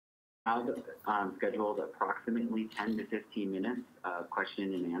have scheduled approximately 10 to 15 minutes of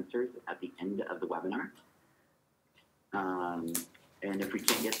question and answers at the end of the webinar. And if we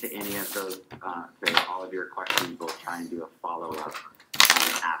can't get to any of those, all of your questions, we'll try and do a follow-up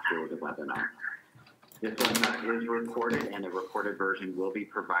after the webinar. This webinar is recorded, and a recorded version will be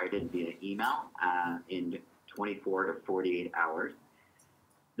provided via email in 24 to 48 hours.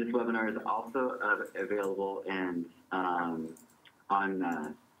 This webinar is also available and on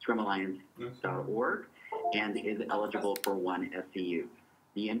scrumalliance.org and is eligible for 1 SEU.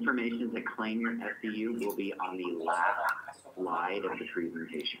 The information to claim your SEU will be on the last slide of the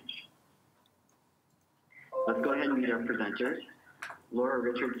presentation. Let's go ahead and meet our presenters. Laura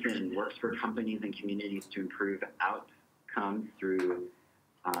Richardson works for companies and communities to improve outcomes through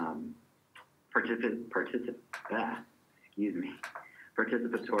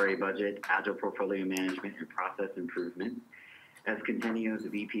participatory budget, agile portfolio management, and process improvement. As Centennial's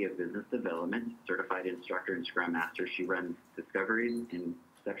VP of Business Development, certified instructor and Scrum Master, she runs discoveries,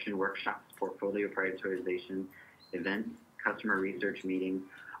 Inception workshops, portfolio prioritization, events, customer research meetings,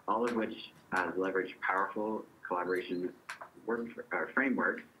 all of which leverage powerful collaboration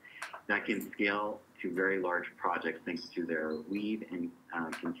frameworks that can scale to very large projects thanks to their Weave and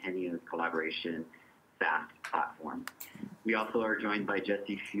continuous collaboration SaaS platform. We also are joined by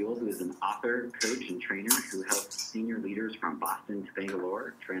Jesse Fewell, who is an author, coach, and trainer who helps senior leaders from Boston to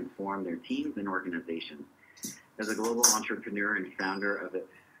Bangalore transform their teams and organizations. As a global entrepreneur and founder of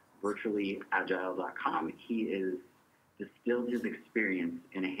virtuallyagile.com, he is distilled his experience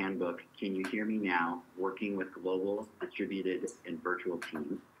in a handbook, Can You Hear Me Now?, working with global, distributed, and virtual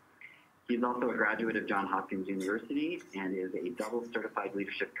teams. He's also a graduate of Johns Hopkins University and is a double certified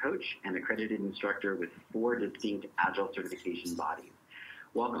leadership coach and accredited instructor with 4 distinct Agile certification bodies.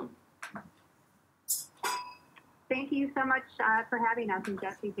 Welcome. Thank you so much for having us, and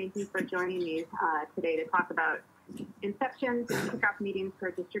Jesse, thank you for joining me today to talk about Inceptions and Kickoff meetings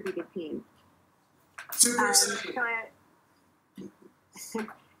for distributed teams. So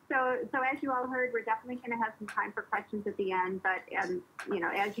as you all heard, we're definitely going to have some time for questions at the end, but as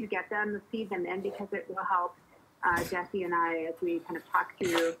you get them, feed them in, because it will help Jesse and I as we kind of talk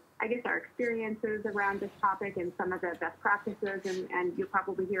through, I guess, our experiences around this topic and some of the best practices, and you'll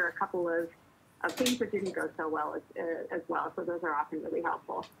probably hear a couple of things that didn't go so well as well, so those are often really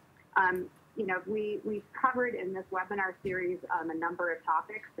helpful. We've covered in this webinar series a number of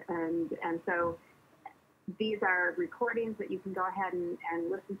topics, and so these are recordings that you can go ahead and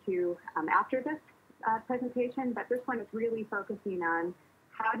listen to after this presentation, but this one is really focusing on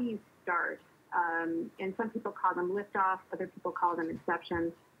how do you start, and some people call them liftoff, other people call them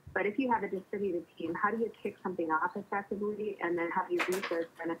inceptions, but if you have a distributed team, how do you kick something off effectively, and then how do you reap those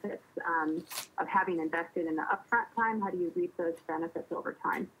benefits of having invested in the upfront time? How do you reap those benefits over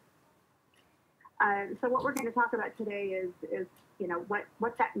time? So what we're going to talk about today is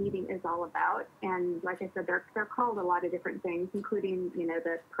what that meeting is all about. And like I said, they're called a lot of different things, including,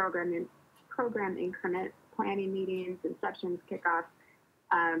 the program increment, planning meetings, inceptions, kickoffs.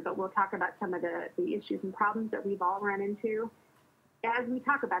 But we'll talk about some of the issues and problems that we've all run into. As we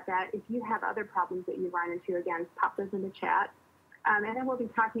talk about that, if you have other problems that you run into, again, pop those in the chat. And then we'll be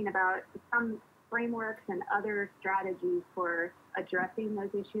talking about some frameworks and other strategies for addressing those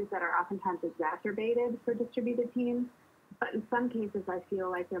issues that are oftentimes exacerbated for distributed teams. But in some cases, I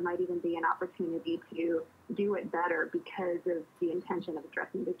feel like there might even be an opportunity to do it better because of the intention of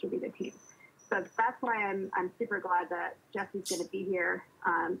addressing distributed teams. So that's why I'm super glad that Jesse's going to be here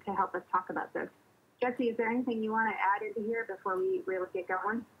to help us talk about this. Jesse, is there anything you want to add into here before we really get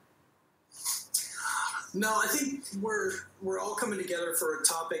going? No, I think we're all coming together for a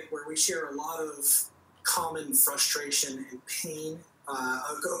topic where we share a lot of common frustration and pain. A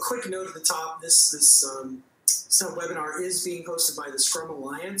quick note at the top: this webinar is being hosted by the Scrum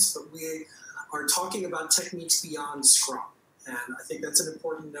Alliance, but we are talking about techniques beyond Scrum, and I think that's an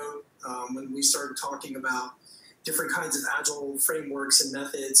important note when we start talking about different kinds of Agile frameworks and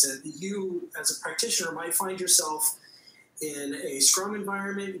methods. And you, as a practitioner, might find yourself in a Scrum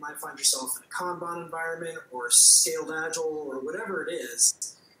environment, you might find yourself in a Kanban environment or scaled Agile or whatever it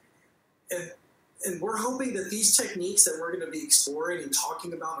is. And we're hoping that these techniques that we're going to be exploring and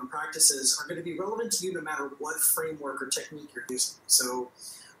talking about and practices are going to be relevant to you no matter what framework or technique you're using. So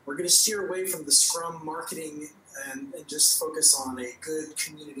we're going to steer away from the Scrum marketing and just focus on a good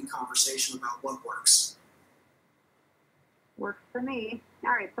community conversation about what works. Works for me.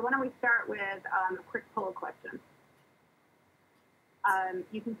 All right, so why don't we start with a quick poll question.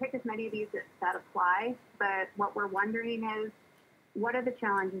 You can pick as many of these that apply, but what we're wondering is, what are the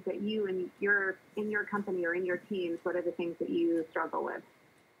challenges that you and in your company or in your teams, what are the things that you struggle with?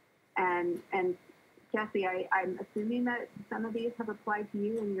 And Jesse, I'm assuming that some of these have applied to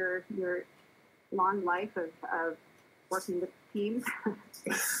you in your long life of working with teams.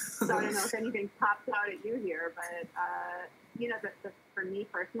 So I don't know if anything pops out at you here, but for me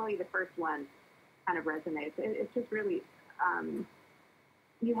personally, the first one kind of resonates. It's just really,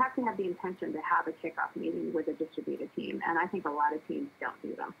 you have to have the intention to have a kickoff meeting with a distributed team, and I think a lot of teams don't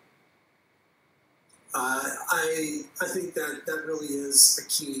do them. I think that really is a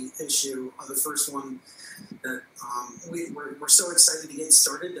key issue. The first one that we're so excited to get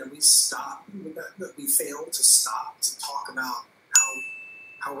started that we fail to stop to talk about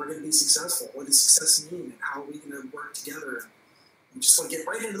how we're going to be successful. What does success mean, and how are we going to work together? And we just want to get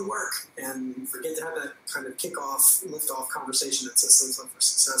right into the work and forget to have that kind of kickoff, lift-off conversation that sets us up for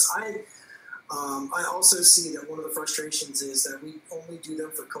success. I also see that one of the frustrations is that we only do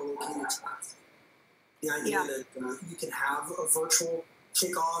them for co-located teams. The idea that you can have a virtual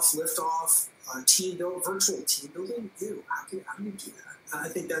kickoff, liftoff, virtual team building. Ew, how do you do that? I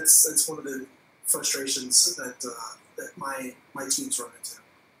think that's one of the frustrations that my teams run into.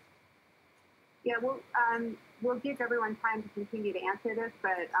 Yeah, we'll give everyone time to continue to answer this,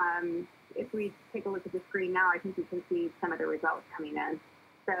 but if we take a look at the screen now, I think you can see some of the results coming in.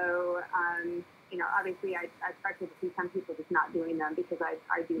 So, obviously I expected to see some people just not doing them because I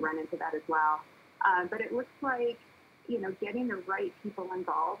do run into that as well. But it looks like, getting the right people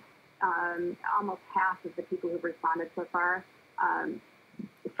involved, almost half of the people who've responded so far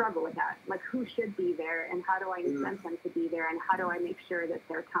struggle with that. Like, who should be there, and how do I incent them to be there, and how do I make sure that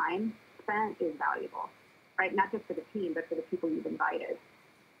their time spent is valuable, right? Not just for the team, but for the people you've invited.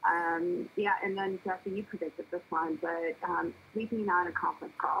 And then, Jesse, you predicted this one, but sleeping on a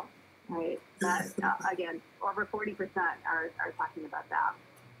conference call, right? That, again, over 40% are talking about that.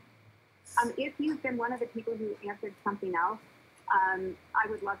 If you've been one of the people who answered something else, I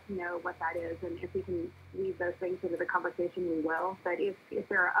would love to know what that is, and if we can weave those things into the conversation, we will. But if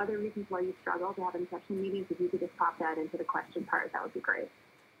there are other reasons why you struggle to have Inception meetings, if you could just pop that into the question part, that would be great.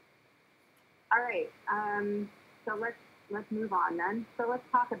 All right, so let's move on then. So let's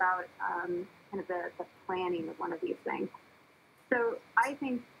talk about kind of the planning of one of these things. So I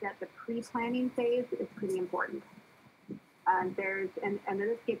think that the pre-planning phase is pretty important. And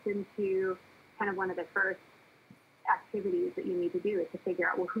this gets into kind of one of the first activities that you need to do is to figure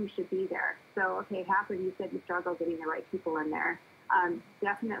out, well, who should be there. So, okay, half of you said you struggle getting the right people in there.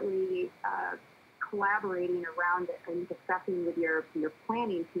 Definitely collaborating around it and discussing with your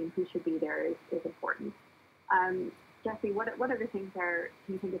planning team who should be there is important. Jesse, what other things do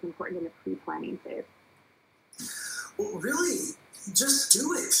you think is important in the pre-planning phase? Well, really, just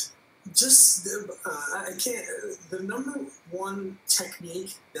do it. The number one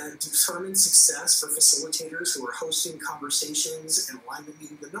technique that determines success for facilitators who are hosting conversations and alignment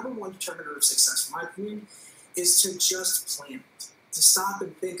meetings, the number one determiner of success, in my opinion, is to just plan it. To stop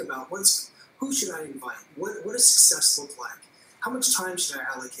and think about who should I invite? What does success look like? How much time should I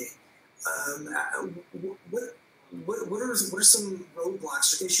allocate? What are some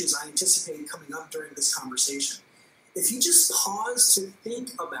roadblocks or issues I anticipate coming up during this conversation? If you just pause to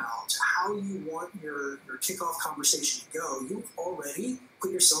think about how you want your kickoff conversation to go, you've already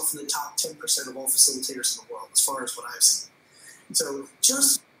put yourself in the top 10% of all facilitators in the world, as far as what I've seen. So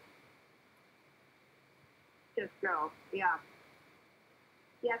just go, yeah.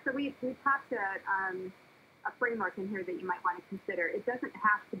 Yeah, so we talked about a framework in here that you might want to consider. It doesn't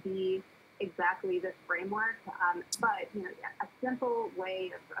have to be exactly this framework, but a simple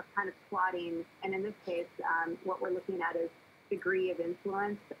way of kind of plotting, and in this case, what we're looking at is degree of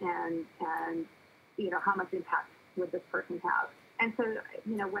influence and how much impact would this person have. And so,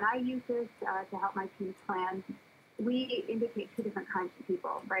 when I use this to help my teams plan, we indicate two different kinds of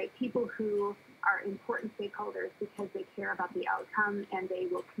people, right? People who are important stakeholders because they care about the outcome and they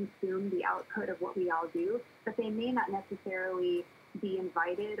will consume the output of what we all do, but they may not necessarily be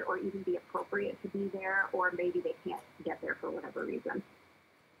invited or even be appropriate to be there, or maybe they can't get there for whatever reason.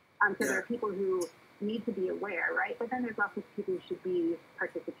 So there are people who need to be aware, right? But then there's also people who should be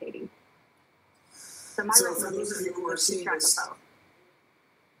participating. So my recommendation is to keep track of both.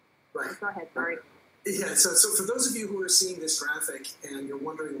 Right. Go ahead, sorry. Yeah, so for those of you who are seeing this graphic and you're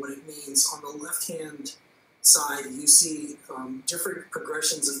wondering what it means, on the left-hand side, you see different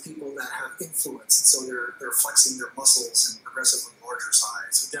progressions of people that have influence. And so they're flexing their muscles in progressively larger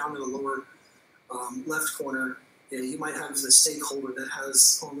size. So down in the lower left corner, you might have the stakeholder that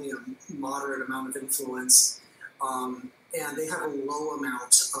has only a moderate amount of influence, and they have a low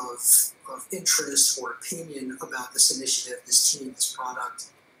amount of interest or opinion about this initiative, this team, this product.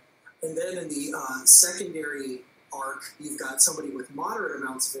 And then in the secondary arc, you've got somebody with moderate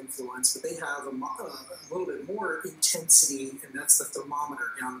amounts of influence, but they have a little bit more intensity, and that's the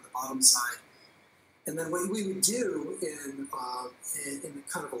thermometer down at the bottom side. And then what we would do in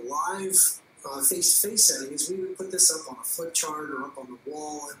kind of a live face-to-face setting is we would put this up on a flip chart or up on the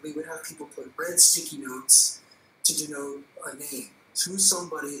wall, and we would have people put red sticky notes to denote a name. Who's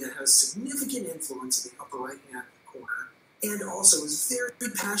somebody that has significant influence in the upper right-hand corner and also is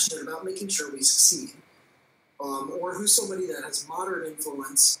very passionate about making sure we succeed. Or who's somebody that has moderate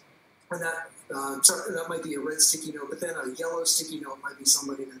influence, and that might be a red sticky note, but then a yellow sticky note might be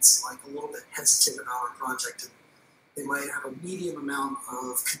somebody that's like a little bit hesitant about our project, and they might have a medium amount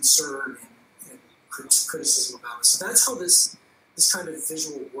of concern and criticism about it. So that's how this kind of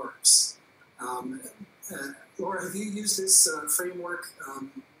visual works. Laura, have you used this framework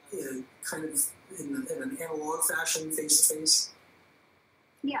in an analog fashion, face-to-face?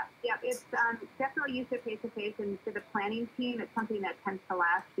 Yeah, it's definitely used it face-to-face, and for the planning team, it's something that tends to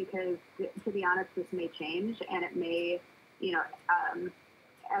last because, to be honest, this may change, and it may,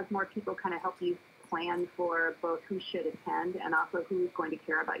 as more people kind of help you plan for both who should attend and also who's going to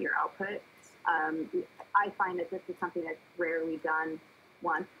care about your output. I find that this is something that's rarely done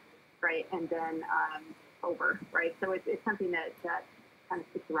once, right, and then over, right? So it's something that kind of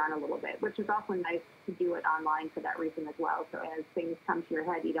sticks around a little bit, which is also nice to do it online for that reason as well. So as things come to your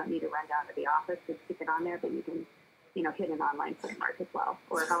head, you don't need to run down to the office to stick it on there, but you can, hit an online framework as well,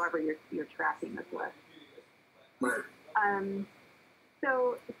 or however you're tracking this with. Right.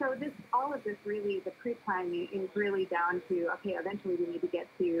 So all of this really, the pre-planning is really down to, okay, eventually we need to get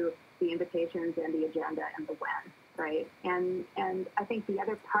to the invitations and the agenda and the when, right? And I think the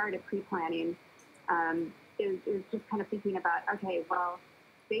other part of pre-planning is just kind of thinking about, okay, well,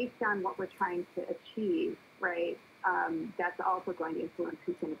 based on what we're trying to achieve, right, that's also going to influence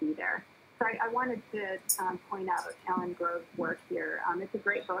who's going to be there. So I wanted to point out Alan Grove's work here. It's a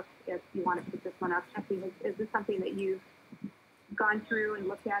great book if you want to pick this one up. Jesse, is this something that you've gone through and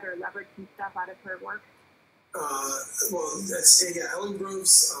looked at or leveraged some stuff out of her work? Ellen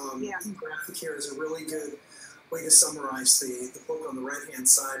Grove's graphic here is a really good way to summarize the book on the right-hand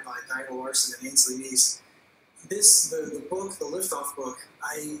side by Diana Larson and Ainsley Meese. The book, the Liftoff book,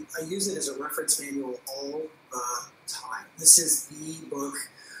 I use it as a reference manual all the time. This is the book,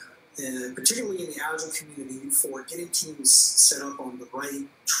 particularly in the Agile community, for getting teams set up on the right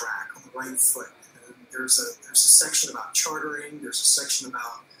track, on the right foot. There's a section about chartering. There's a section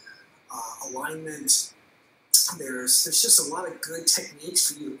about alignment. There's just a lot of good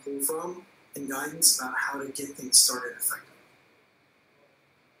techniques for you to pull from and guidance about how to get things started effectively.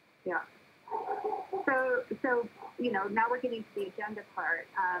 Yeah. So now we're getting to the agenda part.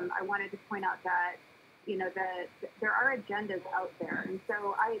 I wanted to point out that that there are agendas out there, and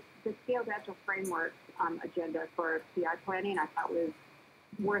so the Scaled Agile Framework agenda for PI planning I thought was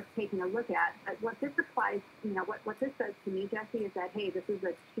worth taking a look at. What this applies, what this says to me, Jesse, is that, hey, this is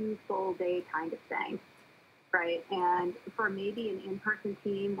a 2 full day kind of thing, right? And for maybe an in-person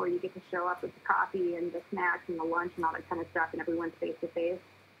team where you get to show up with the coffee and the snacks and the lunch and all that kind of stuff and everyone's face-to-face,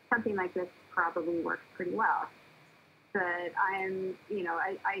 something like this probably works pretty well. But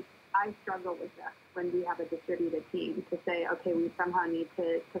I struggle with this when we have a distributed team to say, okay, we somehow need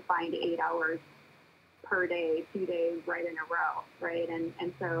to find 8 hours per day, 2 days right in a row, right?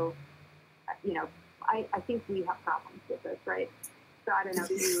 And so, I think we have problems with this, right? So I don't know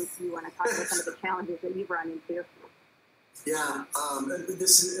if you want to talk about some of the challenges that you've run into. Yeah,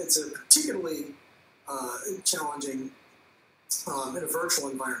 it's a particularly challenging in a virtual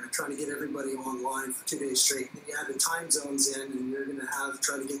environment, trying to get everybody online for 2 days straight. And then you add the time zones in, and you're going to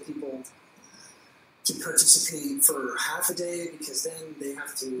try to get people to participate for half a day, because then they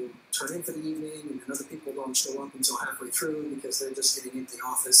have to turn in for the evening, and then other people don't show up until halfway through because they're just getting into the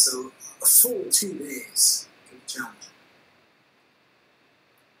office. So a full 2 days can be challenging.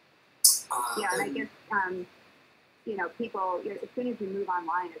 And I guess, people, as soon as you move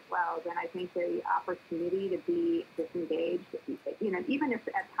online as well, then I think the opportunity to be disengaged, even if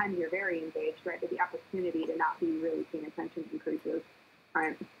at times you're very engaged, right, but the opportunity to not be really paying attention increases,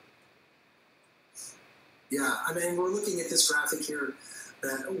 right? Yeah, I mean, we're looking at this graphic here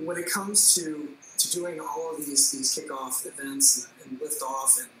that when it comes to doing all of these kickoff events and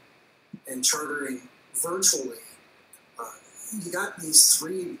liftoff and chartering virtually, you got these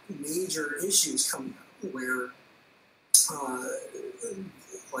 3 major issues coming up where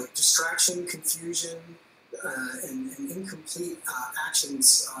like distraction, confusion, and incomplete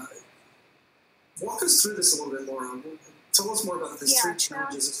actions. Walk us through this a little bit, Laura. Tell us more about these 3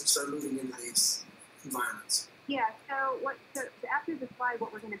 challenges as we start moving into these environments. Yeah, so after the slide,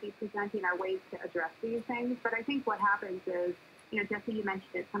 what we're going to be presenting are ways to address these things. But I think what happens is, Jesse, you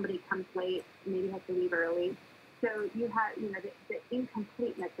mentioned it, somebody comes late, maybe has to leave early. So you have, the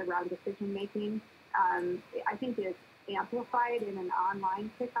incompleteness around decision making, I think is amplified in an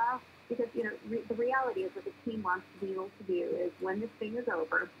online kickoff because, the reality is what the team wants to be able to do is when this thing is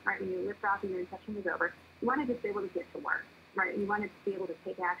over, right, when your lift off and your Inception is over, you want to just be able to get to work, right? You want to be able to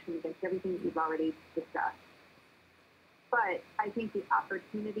take action against everything that you've already discussed. But I think the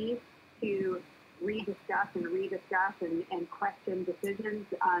opportunity to rediscuss and question decisions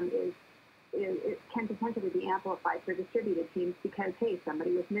it can potentially be amplified for distributed teams because, hey,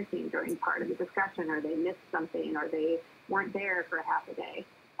 somebody was missing during part of the discussion, or they missed something, or they weren't there for half a day.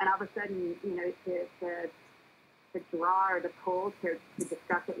 And all of a sudden, the draw or the pull to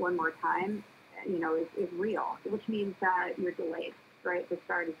discuss it one more time, is real, which means that you're delayed, right? The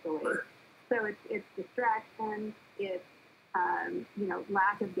start is delayed. So it's distraction, it's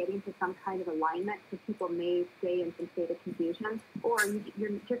lack of getting to some kind of alignment, so people may stay in some state of confusion, or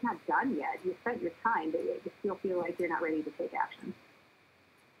you're just not done yet. You spent your time, but you still feel like you're not ready to take action.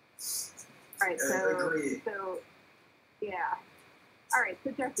 All right, so yeah. All right,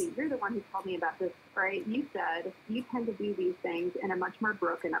 so Jesse, you're the one who told me about this, right? You said you tend to do these things in a much more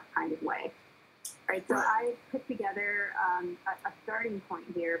broken up kind of way. Right, so I put together a starting point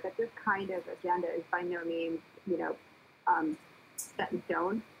here, but this kind of agenda is by no means, set in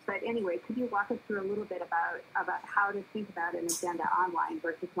stone. But anyway, could you walk us through a little bit about how to think about an agenda online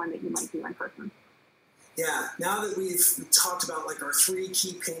versus one that you might do in person? Yeah, now that we've talked about like our 3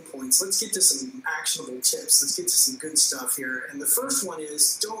 key pain points, let's get to some actionable tips. Let's get to some good stuff here. And the first one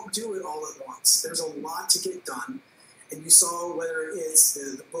is don't do it all at once. There's a lot to get done. And you saw whether it's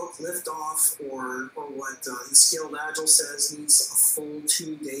the book Liftoff or what the Scaled Agile says needs a full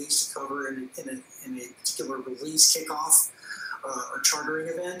 2 days to cover in a particular release kickoff or chartering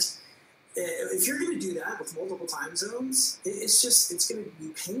event. If you're going to do that with multiple time zones, it's going to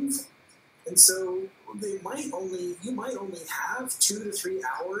be painful. And so you might only have 2 to 3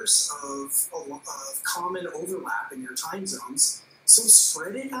 hours of common overlap in your time zones. So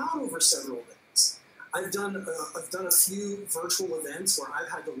spread it out over several days. I've done a few virtual events where I've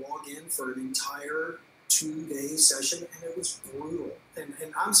had to log in for an entire 2-day session, and it was brutal. And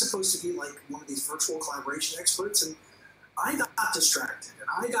I'm supposed to be like one of these virtual collaboration experts, and I got distracted, and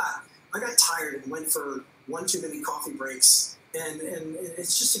I got tired and went for one too many coffee breaks, and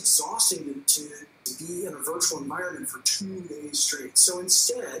it's just exhausting to be in a virtual environment for 2 days straight. So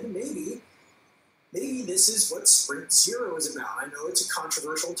instead, maybe this is what Sprint Zero is about. I know it's a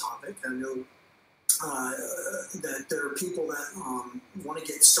controversial topic. I know that there are people that want to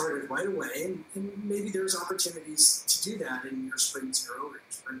get started right away, and maybe there's opportunities to do that in your Sprint Zero or your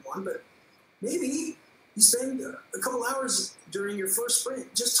Sprint One, but maybe you spend a couple hours during your first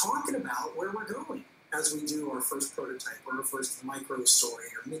sprint just talking about where we're going as we do our first prototype or our first micro story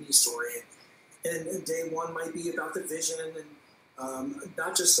or mini story. And day one might be about the vision and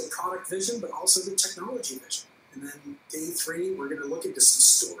not just the product vision, but also the technology vision. And then day 3, we're going to look into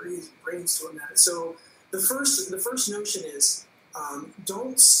some stories, brainstorm that. So the first notion is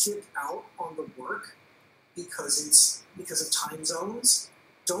don't skip out on the work because of time zones.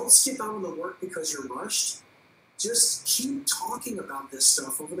 Don't skip out on the work because you're rushed. Just keep talking about this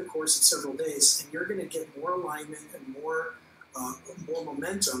stuff over the course of several days, and you're going to get more alignment and more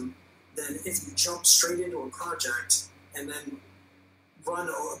momentum than if you jump straight into a project and then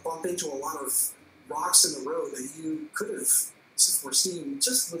bump into a lot of rocks in the road that you could have foreseen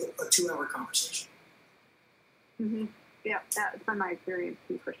just with a 2-hour conversation. Mm-hmm. Yeah, that's been my experience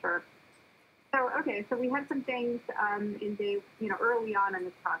too, for sure. So we had some things in day, early on in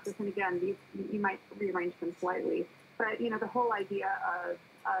this process, and again, you might rearrange them slightly, but the whole idea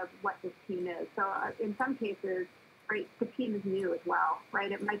of what this team is. So in some cases, right, the team is new as well,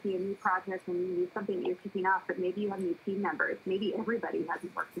 right? It might be a new project and something that you're kicking off, but maybe you have new team members. Maybe everybody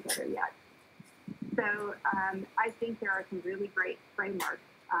hasn't worked together yet. So I think there are some really great frameworks,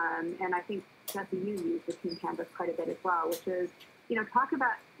 and I think, Jesse, you use the Team Canvas quite a bit as well, which is, talk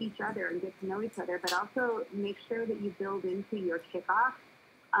about each other and get to know each other, but also make sure that you build into your kickoff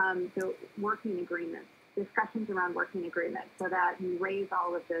the working agreements, discussions around working agreements, so that you raise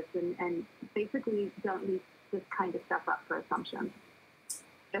all of this and basically don't leave this kind of stuff up for assumptions.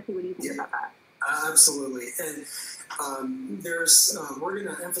 Jesse, what do you think about that? Absolutely. And we're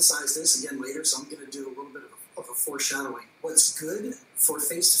going to emphasize this again later, so I'm going to do a little bit of a foreshadowing. What's good for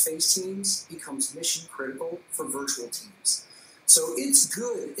face-to-face teams becomes mission critical for virtual teams. So it's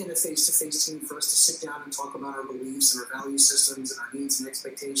good in a face-to-face team for us to sit down and talk about our beliefs and our value systems and our needs and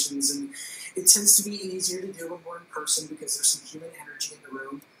expectations. And it tends to be easier to do when we're in person because there's some human energy in the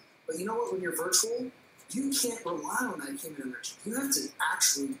room. But you know what? When you're virtual, you can't rely on that human energy. You have to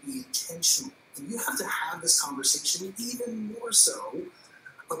actually be intentional. And you have to have this conversation even more so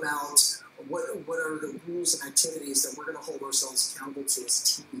about what are the rules and activities that we're going to hold ourselves accountable to as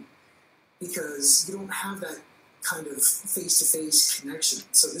a team. Because you don't have that kind of face-to-face connection.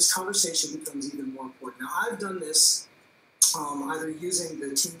 So this conversation becomes even more important. Now, I've done this either using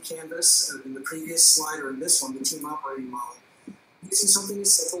the team canvas in the previous slide or in this one, the team operating model, using something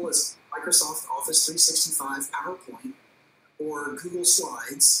as simple as Microsoft Office 365 PowerPoint or Google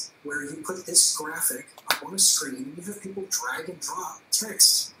Slides, where you put this graphic up on a screen and you have people drag and drop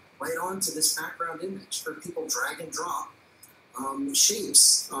text right onto this background image, or people drag and drop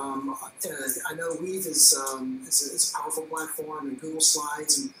shapes. I know Weave is a powerful platform, and Google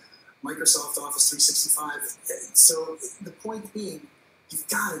Slides and Microsoft Office 365. So the point being, you've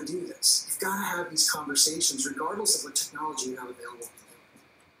got to do this. You've got to have these conversations, regardless of what technology you have available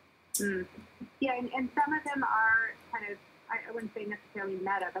to you. Yeah, and some of them are kind of, I wouldn't say necessarily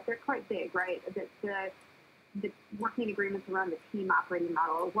meta, but they're quite big, right? The working agreements around the team operating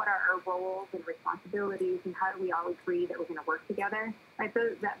model. What are our roles and responsibilities, and how do we all agree that we're going to work together? Right,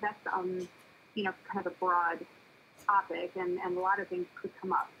 so that's kind of a broad topic, and a lot of things could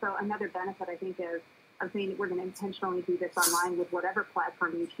come up. So another benefit, I think, of saying we're going to intentionally do this online with whatever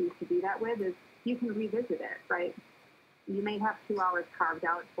platform you choose to do that with is you can revisit it, right? You may have 2 hours carved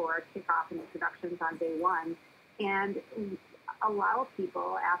out for kickoff and introductions on day one, and allow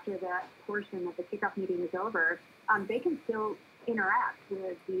people after that portion of the kickoff meeting is over, they can still interact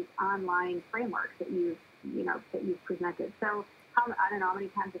with these online frameworks that you've presented. So I don't know how many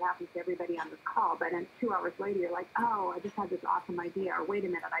times it happens to everybody on this call, but then 2 hours later, you're like, oh, I just had this awesome idea, or wait a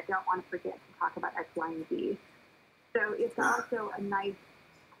minute, I don't want to forget to talk about X, Y, and Z. So it's also a nice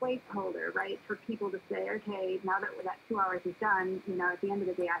placeholder, right, for people to say, okay, now that 2 hours is done, at the end of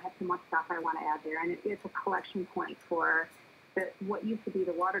the day, I have so much stuff I want to add there. And it's a collection point for what used to be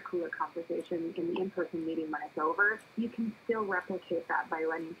the water cooler conversation in the in-person meeting when it's over. You can still replicate that by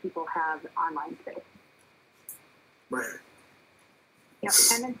letting people have online space. Right. Yep.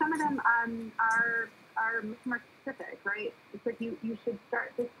 And then some of them are much more specific, right? It's like you should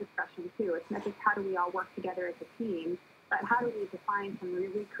start this discussion too. It's not just how do we all work together as a team, but how do we define some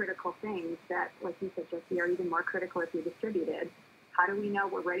really critical things that, like you said, Jesse, are even more critical if you're distributed. How do we know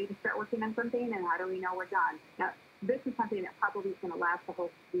we're ready to start working on something, and how do we know we're done? Now, this is something that probably is going to last the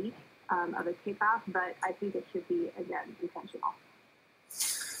whole week of a kickoff, but I think it should be, again, intentional.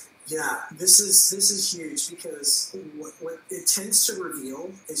 Yeah, this is huge, because what it tends to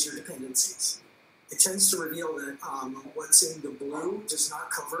reveal is your dependencies. It tends to reveal that what's in the blue does not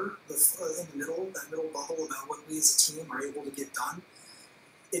cover in the middle, that middle bubble about what we as a team are able to get done.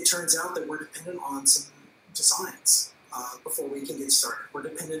 It turns out that we're dependent on some designs before we can get started. We're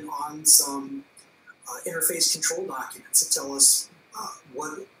dependent on some interface control documents that tell us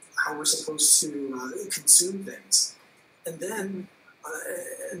how we're supposed to consume things. And then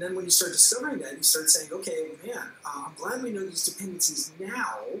when you start discovering that, you start saying, okay, man, I'm glad we know these dependencies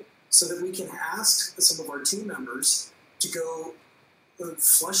now, so that we can ask some of our team members to go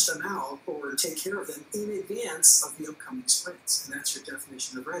flush them out or take care of them in advance of the upcoming sprints. And that's your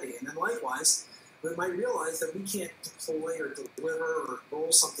definition of ready. And then likewise, we might realize that we can't deploy or deliver or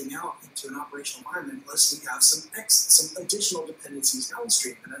roll something out into an operational environment unless we have some additional dependencies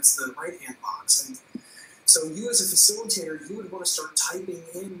downstream, and that's the right-hand box. And so you as a facilitator, you would want to start typing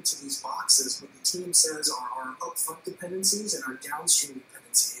into these boxes what the team says are our upfront dependencies and our downstream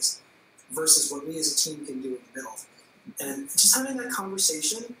dependencies versus what we as a team can do in the middle. And just having that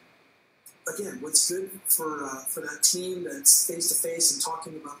conversation, again, what's good for that team that's face-to-face and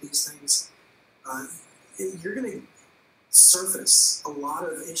talking about these things, you're going to surface a lot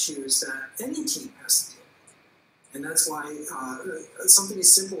of issues that any team has to deal with. And that's why something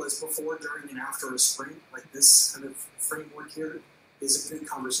as simple as before, during, and after a sprint, like this kind of framework here, is a good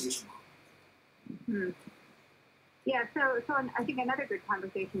conversation model. Mm-hmm. Yeah, so I think another good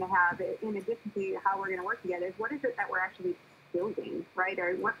conversation to have, in addition to how we're going to work together, is what is it that we're actually building, right?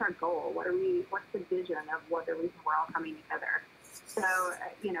 Or what's our goal? What's the vision of what the reason we're all coming together? So,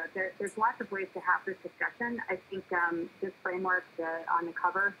 there's lots of ways to have this discussion. I think this framework on the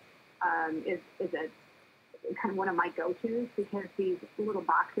cover is a kind of one of my go-tos, because these little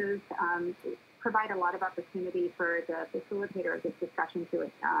boxes provide a lot of opportunity for the facilitator of this discussion to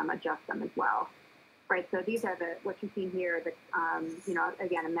adjust them as well. Right, so these are what you've seen here.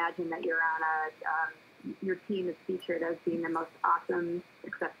 Again, imagine that you're on your team is featured as being the most awesome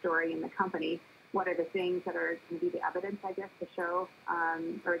success story in the company, what are the things that are going to be the evidence, I guess, to show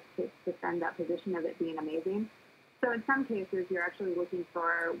or to defend that position of it being amazing? So in some cases, you're actually looking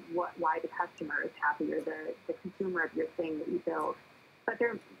for why the customer is happy or the consumer of your thing that you build. But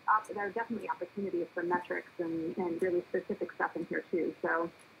there are definitely opportunities for metrics and really specific stuff in here too. So,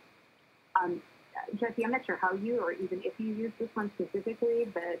 Jesse, I'm not sure how you, or even if you use this one specifically,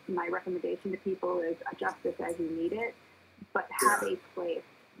 but my recommendation to people is adjust this as you need it, but have a place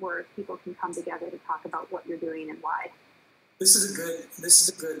where people can come together to talk about what you're doing and why. This is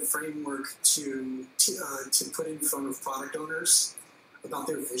a good framework to put in front of product owners about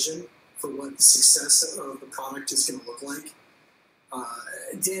their vision for what the success of the product is going to look like.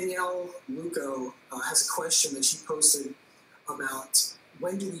 Danielle Luco has a question that she posted about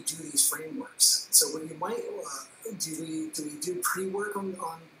when do we do these frameworks. So what you might do we do pre-work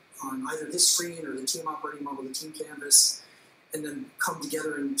on either this screen or the team operating model, the team canvas, and then come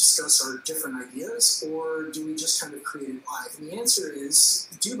together and discuss our different ideas, or do we just kind of create it live? And the answer is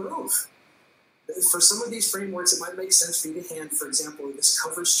do both. For some of these frameworks, it might make sense for you to hand, for example, this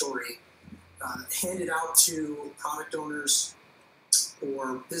cover story, hand it out to product owners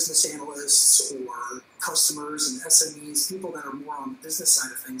or business analysts or customers and SMEs, people that are more on the business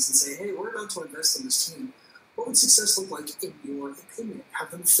side of things, and say, hey, we're about to invest in this team. What would success look like in your opinion?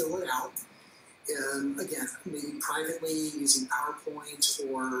 Have them fill it out. And again, maybe privately using PowerPoint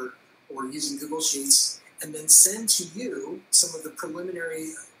or using Google Sheets, and then send to you some of the preliminary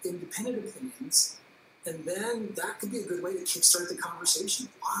independent opinions. And then that could be a good way to kickstart the conversation.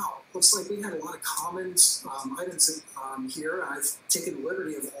 Wow, looks like we had a lot of common items here. I've taken the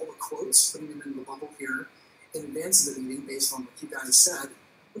liberty of all the quotes, putting them in the bubble here in advance of the meeting based on what you guys said.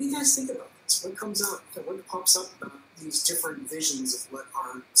 What do you guys think about this? What comes up? What pops up about these different visions of what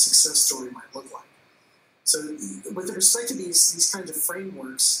our success story might look like? So with respect to these kinds of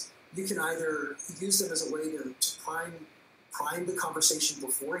frameworks, you can either use them as a way to prime the conversation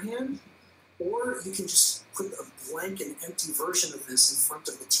beforehand, or you can just put a blank and empty version of this in front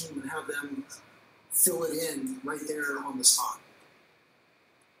of the team and have them fill it in right there on the spot.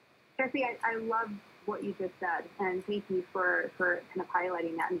 Jesse, I love what you just said, and thank you for kind of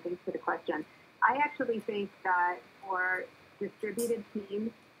highlighting that, and thanks for the question. I actually think that for distributed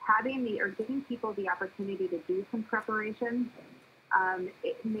teams, giving people the opportunity to do some preparation,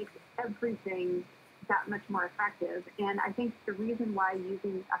 it makes everything that much more effective. And I think the reason why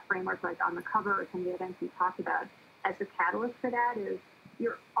using a framework like On the Cover or some of the events we talked about as the catalyst for that is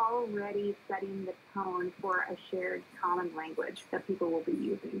you're already setting the tone for a shared common language that people will be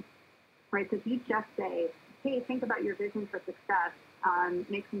using, right? So if you just say, hey, think about your vision for success,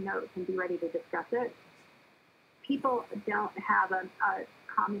 make some notes and be ready to discuss it, people don't have a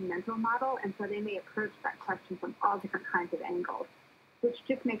common mental model, and so they may approach that question from all different kinds of angles, which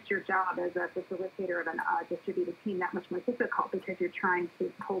just makes your job as a facilitator of a distributed team that much more difficult because you're trying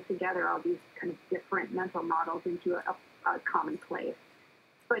to pull together all these kind of different mental models into a common place.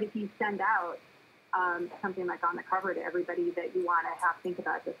 But if you send out something like On the Cover to everybody that you want to have think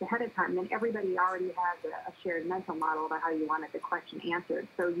about this ahead of time, then everybody already has a shared mental model about how you wanted the question answered,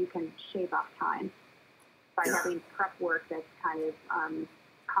 so you can shave off time by having prep work that's kind of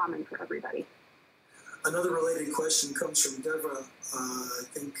common for everybody. Another related question comes from Deborah, I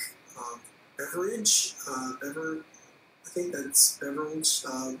think Beveridge. I think that's Beveridge.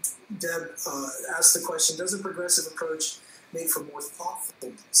 Deb asked the question, does a progressive approach make for more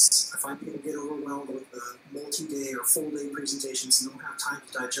thoughtfulness? I find people get overwhelmed with multi-day or full-day presentations and don't have time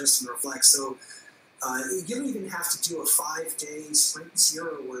to digest and reflect. So you don't even have to do a 5-day sprint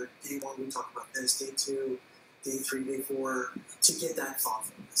zero where day one we talk about this, day two, day 3, day 4, to get that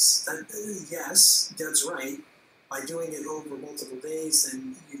thoughtfulness. Yes, Deb's right. By doing it over multiple days,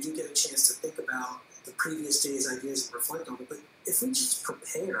 then you do get a chance to think about the previous day's ideas and reflect on it. But if we just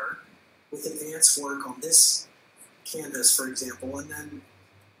prepare with advanced work on this canvas, for example, and then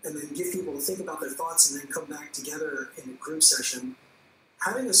give people to think about their thoughts and then come back together in a group session,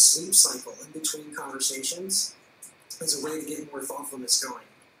 having a sleep cycle in between conversations is a way to get more thoughtfulness going.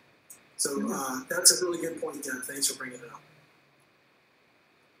 So that's a really good point, Deb. Thanks for bringing it up.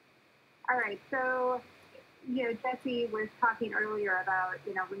 All right. So, Jesse was talking earlier about,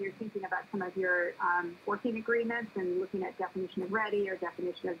 when you're thinking about some of your working agreements and looking at definition of ready or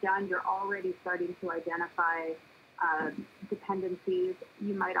definition of done, you're already starting to identify dependencies.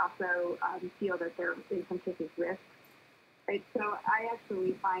 You might also feel that there, in some cases, risks. Right. So I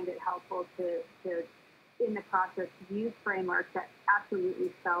actually find it helpful to in the process, use frameworks that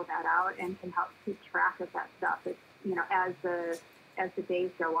absolutely spell that out and can help keep track of that stuff. It's, as the as the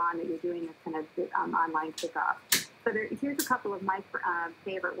days go on that you're doing this kind of online kickoff. So here's a couple of my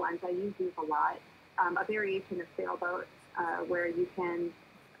favorite ones. I use these a lot. A variation of Sailboat, where you can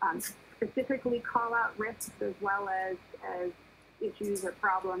specifically call out risks as well as issues or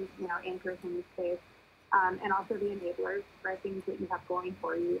problems, anchors in this case, and also the enablers, right, things that you have going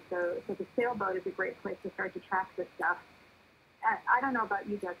for you. So the Sailboat is a great place to start to track this stuff. I don't know about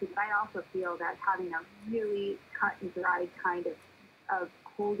you, Jesse, but I also feel that having a really cut and dried kind of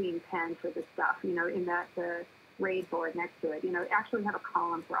holding pen for this stuff, in that the RAID board next to it, actually have a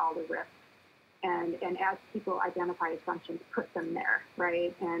column for all the risks. And as people identify assumptions, put them there,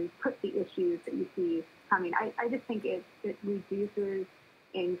 right? And put the issues that you see coming. I just think it reduces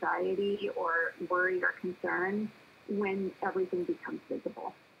anxiety or worry or concern when everything becomes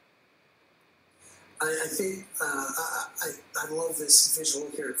visible. I think I love this visual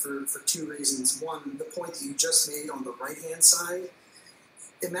here for two reasons. One, the point that you just made on the right-hand side.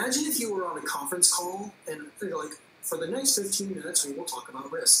 Imagine if you were on a conference call and you're like, for the next 15 minutes, we will talk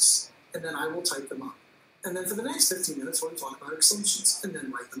about risks, and then I will type them up. And then for the next 15 minutes, we'll talk about assumptions, and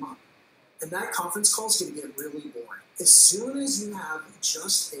then write them up. And that conference call is going to get really boring. As soon as you have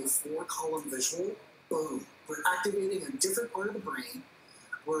just a 4-column visual, boom, we're activating a different part of the brain.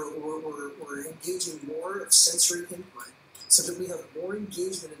 We're engaging more sensory input so that we have more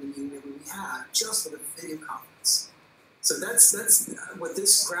engagement in the meeting than we had just with a video conference. So that's what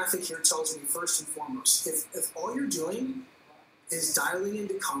this graphic here tells me first and foremost. If all you're doing is dialing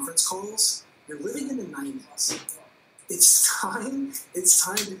into conference calls, you're living in the 90s. It's time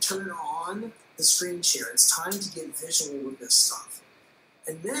to turn on the screen share. It's time to get visual with this stuff.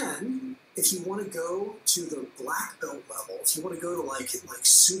 And then, if you want to go to the black belt level, if you want to go to like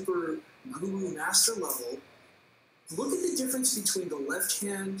super guru master level, look at the difference between the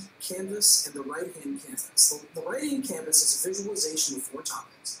left-hand canvas and the right-hand canvas. The right-hand canvas is a visualization of 4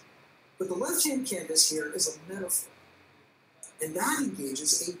 topics, but the left-hand canvas here is a metaphor. And that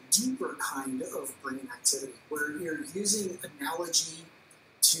engages a deeper kind of brain activity, where you're using analogy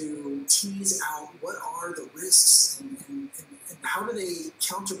to tease out what are the risks and how do they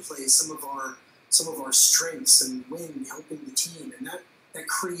counterplay some of our strengths and win helping the team. And that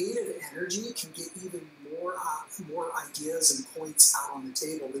creative energy can get even more ideas and points out on the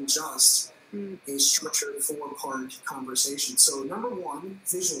table than just a structured 4-part conversation. So number 1,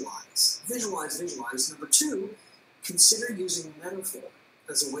 visualize. Number 2, consider using metaphor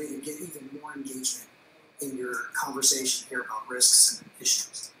as a way to get even more engagement in your conversation here about risks and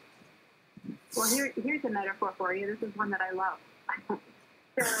issues. Well, here's a metaphor for you. This is one that I love.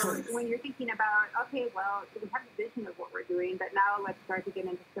 So when you're thinking about, okay, well, we have a vision of what we're doing, but now let's start to get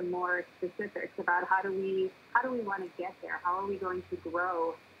into some more specifics about how do we want to get there? How are we going to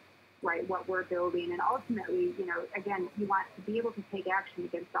grow, right, what we're building? And ultimately, again, you want to be able to take action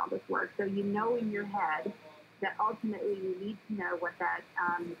against all this work. So in your head that ultimately you need to know what that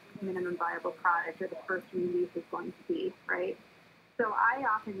minimum viable product or the first release is going to be, right? So I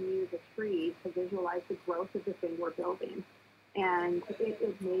often use a tree to visualize the growth of the thing we're building. And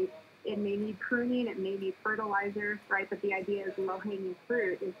it may need pruning, it may need fertilizer, right? But the idea is low-hanging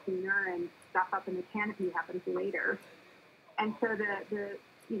fruit is sooner and stuff up in the canopy happens later. And so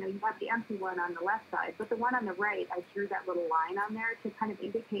you have the empty one on the left side, but the one on the right, I drew that little line on there to kind of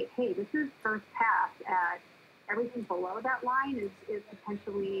indicate, hey, this is first pass at everything below that line is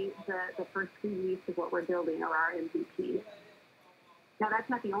potentially the first release of what we're building or our MVP. Now, that's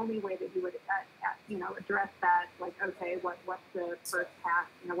not the only way that you would, address that, like, okay, what's the first pass,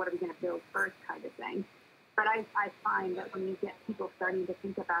 what are we going to build first kind of thing. But I find that when you get people starting to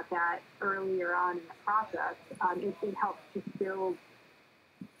think about that earlier on in the process, it helps to build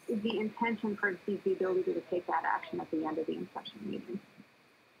the intention for the ability to take that action at the end of the Inception meeting.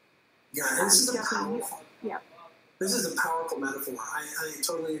 Yeah, this is a powerful metaphor. I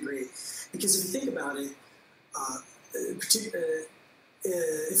totally agree. Because if you think about it,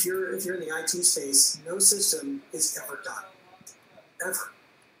 if you're in the IT space, no system is ever done. Ever.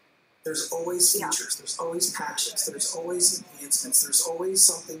 There's always features, there's always patches, there's always enhancements, there's always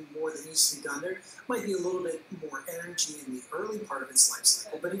something more that needs to be done. There might be a little bit more energy in the early part of its life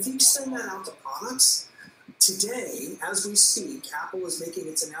cycle, but if you extend that out to products, today, as we speak, Apple is making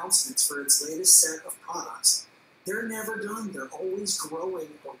its announcements for its latest set of products. They're never done. They're always growing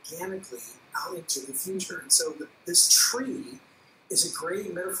organically out into the future. And so this tree is a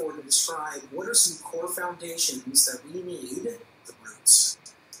great metaphor to describe what are some core foundations that we need, the roots,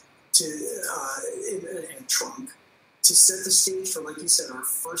 and trunk, to set the stage for, like you said, our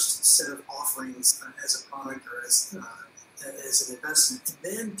first set of offerings as a product or as as an investment.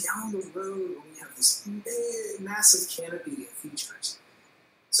 And then down the road, we have this massive canopy of features.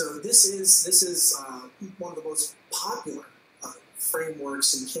 So this is one of the most popular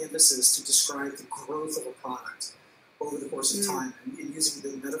frameworks and canvases to describe the growth of a product over the course of time, and using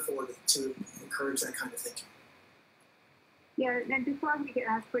the metaphor to encourage that kind of thinking. Yeah, and before we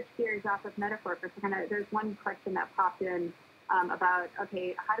switch gears off of metaphor for a second, there's one question that popped in about,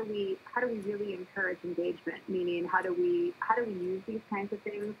 okay, how do we really encourage engagement? Meaning, how do we use these kinds of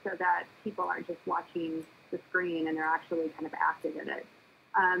things so that people aren't just watching the screen and they're actually kind of active in it?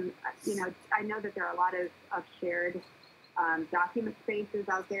 I know that there are a lot of shared document spaces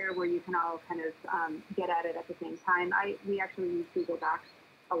out there where you can all kind of get at it at the same time. We actually use Google Docs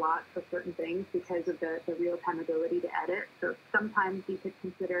a lot for certain things because of the real-time ability to edit. So sometimes you could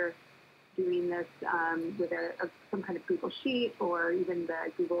consider doing this with some kind of Google Sheet or even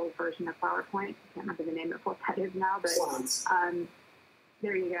the Google version of PowerPoint. I can't remember the name of what that is now, but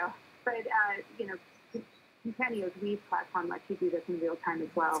there you go. But, Centennial's Weave platform lets you do this in real time as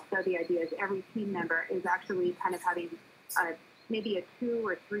well. So the idea is every team member is actually kind of having maybe a 2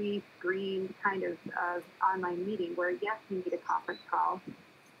 or 3 screen kind of online meeting where, yes, you need a conference call,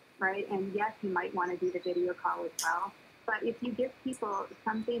 right? And yes, you might want to do the video call as well. But if you give people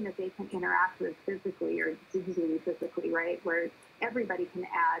something that they can interact with physically or digitally physically, right, where everybody can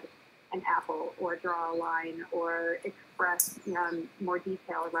add an apple or draw a line or express more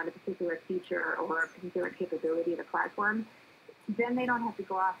detail around a particular feature or a particular capability of the platform, then they don't have to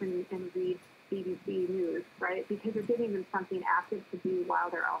go off and read BBC News, right? Because you're giving them something active to do while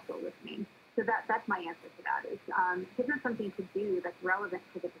they're also listening. So that's my answer to that is give them something to do that's relevant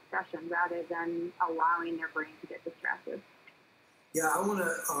to the discussion rather than allowing their brain to get distracted. Yeah, I want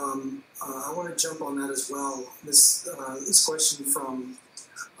to jump on that as well. This question from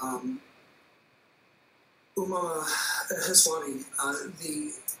Uma Heswani,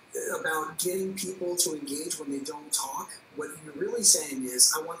 about getting people to engage when they don't talk. What you're really saying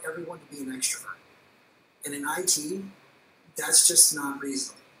is, I want everyone to be an extrovert. And in IT, that's just not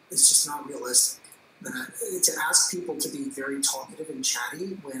reasonable. It's just not realistic. To ask people to be very talkative and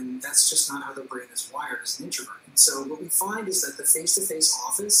chatty when that's just not how their brain is wired as an introvert. And so what we find is that the face-to-face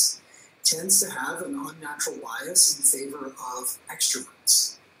office tends to have an unnatural bias in favor of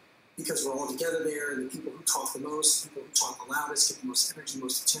extroverts because we're all together there, and the people who talk the most, people who talk the loudest, get the most energy,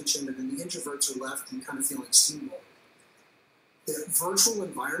 most attention, and then the introverts are left and kind of feeling steamrolled. The virtual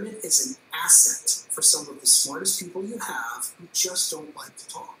environment is an asset for some of the smartest people you have who just don't like to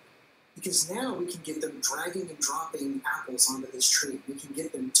talk. Because now we can get them dragging and dropping apples onto this tree. We can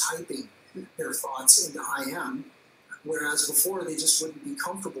get them typing their thoughts into IM, whereas before they just wouldn't be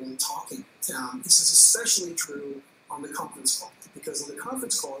comfortable talking. This is especially true on the conference call, because on the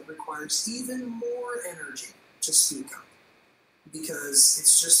conference call it requires even more energy to speak up, because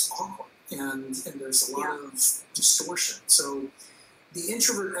it's just awkward and there's a lot of distortion. So the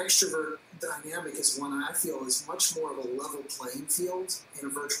introvert-extrovert dynamic is one I feel is much more of a level playing field in a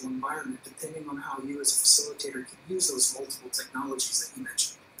virtual environment, depending on how you as a facilitator can use those multiple technologies that you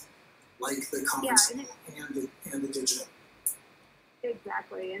mentioned, like the conference and the digital.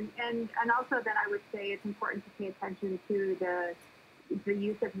 Exactly, and also then I would say it's important to pay attention to the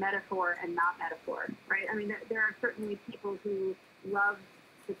use of metaphor and not metaphor, right? I mean, there are certainly people who love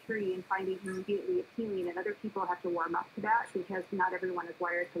the tree and find it immediately appealing, and other people have to warm up to that because not everyone is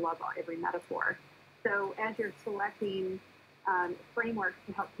wired to love every metaphor. So as you're selecting frameworks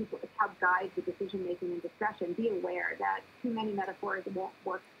to help guide the decision making and discussion, be aware that too many metaphors won't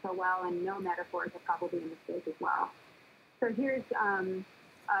work so well, and no metaphors are probably a mistake as well. So here's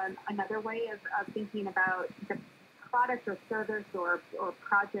another way of thinking about the product or service or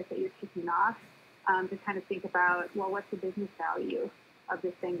project that you're kicking off, to kind of think about, well, what's the business value of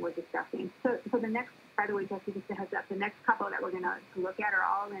this thing we're discussing. So the next, by the way, Jesse, just a heads up, the next couple that we're going to look at are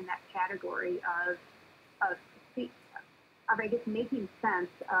all in that category of I guess, making sense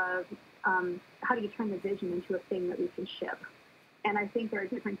of how do you turn the vision into a thing that we can ship. And I think there are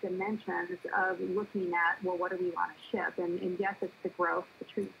different dimensions of looking at, well, what do we want to ship? And yes, it's the growth, the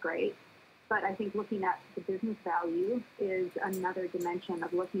tree's great, but I think looking at the business value is another dimension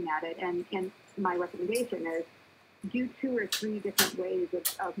of looking at it. And my recommendation is, do 2 or 3 different ways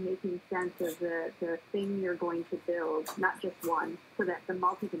of making sense of the thing you're going to build, not just one, so that the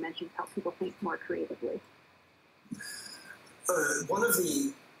multi-dimensions help people think more creatively.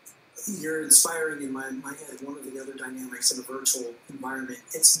 You're inspiring in my head one of the other dynamics in a virtual environment.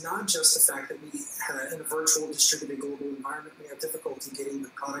 It's not just the fact that in a virtual distributed global environment, we have difficulty getting the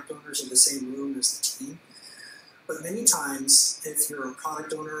product owners in the same room as the team. But many times, if you're a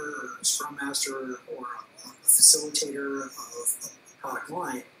product owner or a Scrum Master or a facilitator of a product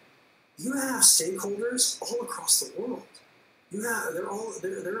line, you have stakeholders all across the world.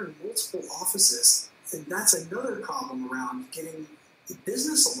 They're in multiple offices, and that's another problem around getting the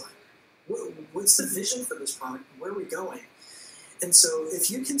business aligned. What's the vision for this product? Where are we going? And so,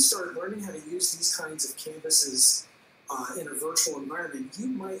 if you can start learning how to use these kinds of canvases in a virtual environment, you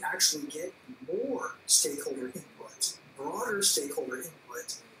might actually get more stakeholder input, broader stakeholder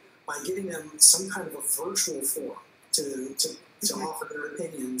input, by giving them some kind of a virtual forum to offer their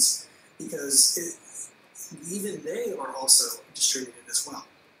opinions, because even they are also distributed as well.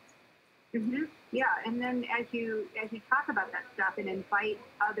 Mm-hmm. Yeah, and then as you talk about that stuff and invite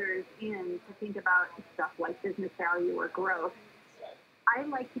others in to think about stuff like business value or growth, I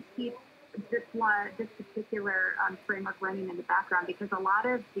like to keep this particular framework running in the background, because a lot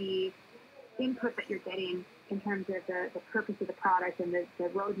of the input that you're getting in terms of the purpose of the product and the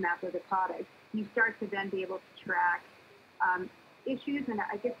roadmap of the product, you start to then be able to track issues, and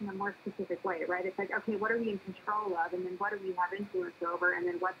I guess in a more specific way, right? It's like, okay, what are we in control of, and then what do we have influence over, and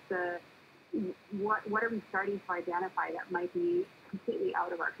then what are we starting to identify that might be completely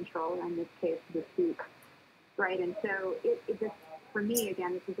out of our control, in this case, the soup, right? And so it just, for me,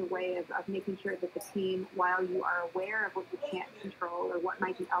 again, this is a way of making sure that the team, while you are aware of what you can't control or what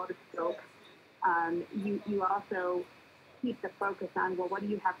might be out of scope, you also keep the focus on, well, what do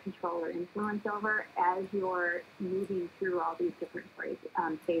you have control or influence over as you're moving through all these different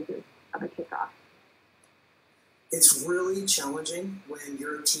phases of a kickoff. It's really challenging when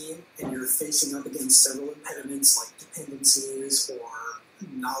you're a team and you're facing up against several impediments like dependencies or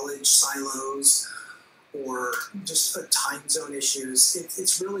knowledge silos or just time zone issues.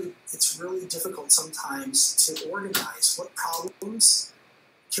 It's really difficult sometimes to organize what problems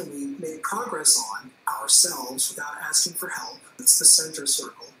can we make progress on ourselves without asking for help. It's the center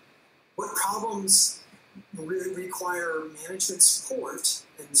circle. What problems really require management support,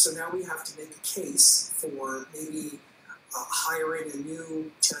 and so now we have to make a case for maybe hiring a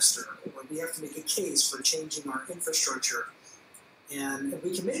new tester, or we have to make a case for changing our infrastructure. And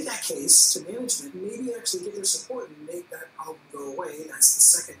we can make that case to management and maybe actually get their support and make that problem go away. That's the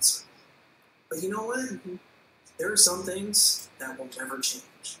second circle. But you know what? There are some things that will never change.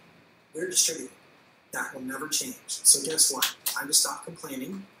 We're distributed. That will never change. So guess what? Time to stop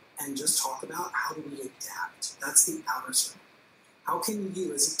complaining and just talk about how do we adapt. That's the outer circle. How can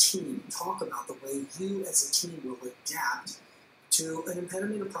you as a team talk about the way you as a team will adapt to an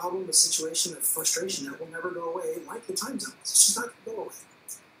impediment, a problem, a situation of frustration that will never go away, like the time zones? It's just not going to go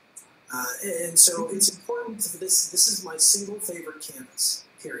away. And so it's important for this. This is my single favorite canvas,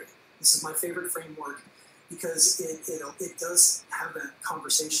 period. This is my favorite framework, because it does have that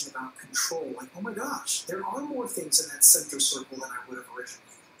conversation about control. Like, oh my gosh, there are more things in that center circle than I would have originally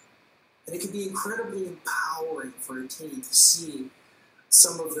thought. And it can be incredibly empowering for a team to see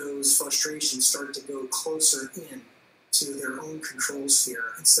some of those frustrations start to go closer in to their own control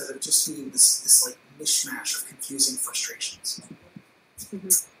sphere, instead of just being this like mishmash of confusing frustrations. Mm-hmm.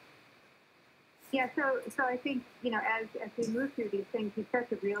 Yeah, so I think, as we move through these things, you start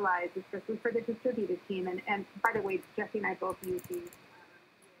to realize, especially for the distributed team, and by the way, Jesse and I both use these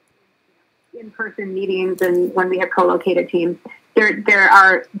in-person meetings, and when we have co-located teams, there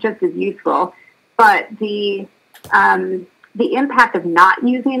are just as useful. But the impact of not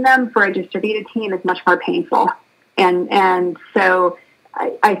using them for a distributed team is much more painful. And so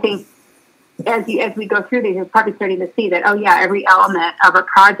I think as we go through these, you're probably starting to see that, oh yeah, every element of a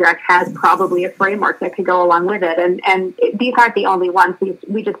project has probably a framework that could go along with it. And these aren't the only ones.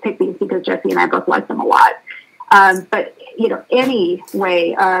 We just picked these because Jesse and I both like them a lot. But, any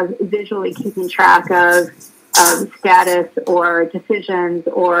way of visually keeping track of status or decisions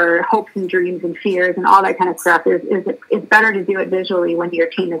or hopes and dreams and fears and all that kind of stuff it's better to do it visually when your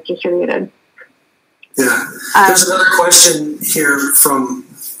team is distributed. Yeah. There's another question here from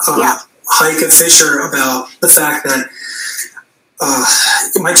Heike Fisher about the fact that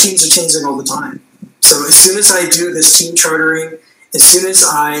my teams are changing all the time. So as soon as I do this team chartering, as soon as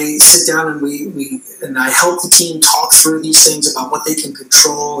I sit down and I help the team talk through these things about what they can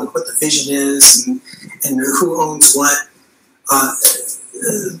control and what the vision is and who owns what,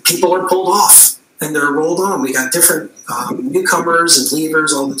 people are pulled off and they're rolled on. We got different newcomers and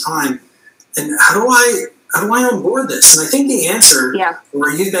leavers all the time. And how do I onboard this? And I think the answer,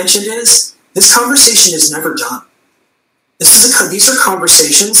 where you mentioned, is this conversation is never done. These are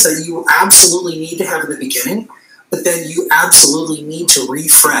conversations that you absolutely need to have in the beginning, but then you absolutely need to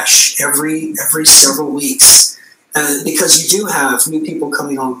refresh every several weeks because you do have new people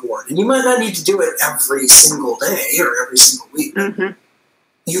coming on board. And you might not need to do it every single day or every single week. Mm-hmm.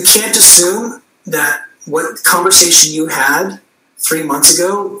 You can't assume that what conversation you had 3 months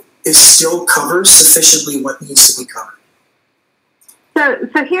ago is still covers sufficiently what needs to be covered.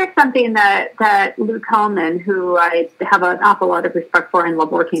 So here's something that Luke Hellman, who I have an awful lot of respect for and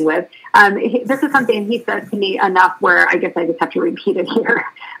love working with, this is something he said to me enough where I guess I just have to repeat it here.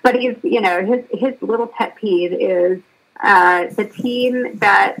 But his little pet peeve is the team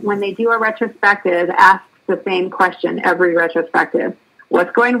that when they do a retrospective asks the same question every retrospective.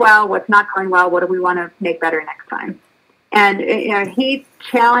 What's going well? What's not going well? What do we want to make better next time? And he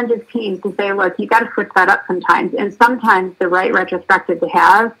challenges teams to say, look, you got to switch that up sometimes. And sometimes the right retrospective to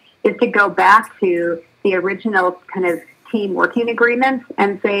have is to go back to the original kind of team working agreements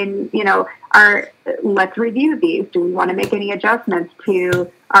and saying, let's review these. Do we want to make any adjustments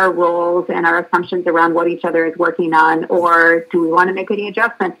to our roles and our assumptions around what each other is working on? Or do we want to make any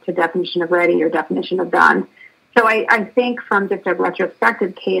adjustments to definition of ready or definition of done? So I think from just a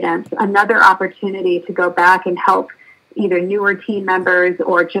retrospective cadence, another opportunity to go back and help either newer team members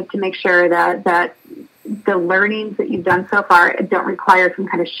or just to make sure that the learnings that you've done so far don't require some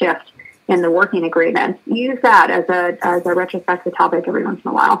kind of shift in the working agreements. Use that as a retrospective topic every once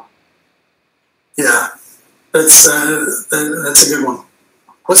in a while. Yeah, that's a good one.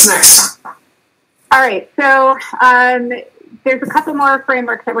 What's next? All right, so there's a couple more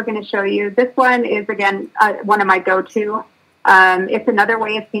frameworks that we're going to show you. This one is, again, one of my go-to. It's another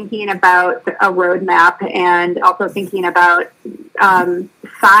way of thinking about a roadmap and also thinking about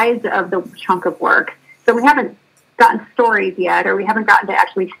size of the chunk of work. So we haven't gotten stories yet, or we haven't gotten to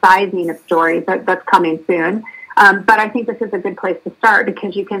actually sizing of stories. That's coming soon. But I think this is a good place to start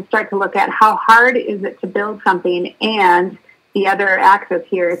because you can start to look at how hard is it to build something, and the other axis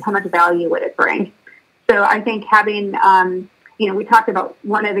here is how much value would it bring. So I think having, we talked about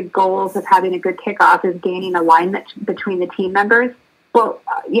one of the goals of having a good kickoff is gaining alignment between the team members. Well,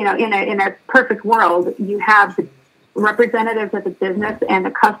 in a perfect world, you have the representatives of the business and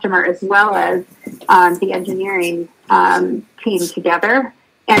the customer as well as the engineering team together.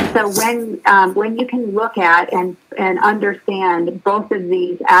 And so when you can look at and understand both of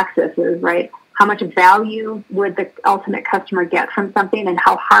these axes, right, how much value would the ultimate customer get from something and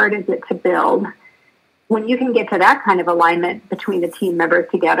how hard is it to build? When you can get to that kind of alignment between the team members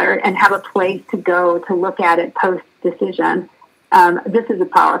together and have a place to go to look at it post-decision, this is a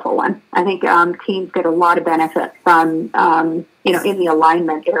powerful one. I think teams get a lot of benefit from, in the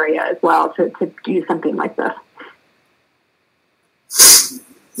alignment area as well to do something like this.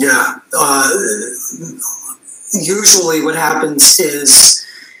 Yeah. Usually what happens is,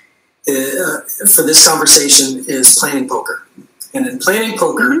 for this conversation, is planning poker. And in planning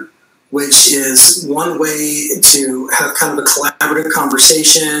poker, mm-hmm. which is one way to have kind of a collaborative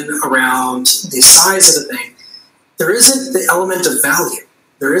conversation around the size of the thing, there isn't the element of value.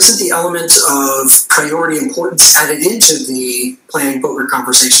 There isn't the element of priority importance added into the planning poker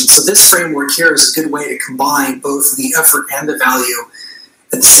conversation. So this framework here is a good way to combine both the effort and the value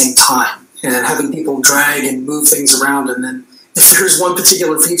at the same time, and having people drag and move things around. And then if there's one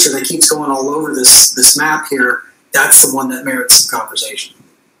particular feature that keeps going all over this map here, that's the one that merits some conversation.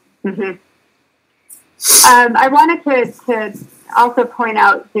 Mm-hmm. I wanted to also point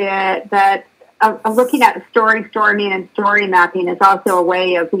out that looking at story storming and story mapping is also a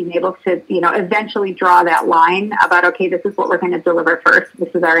way of being able to, eventually draw that line about, okay, this is what we're going to deliver first.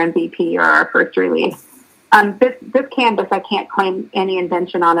 This is our MVP or our first release. This canvas, I can't claim any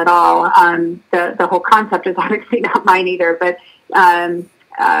invention on at all. The whole concept is obviously not mine either, but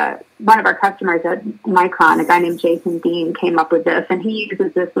one of our customers at Micron, a guy named Jason Dean, came up with this, and he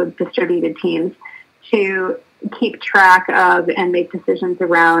uses this with distributed teams to keep track of and make decisions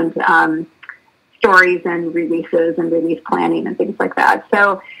around stories and releases and release planning and things like that.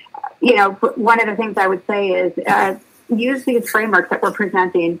 So, one of the things I would say is use these frameworks that we're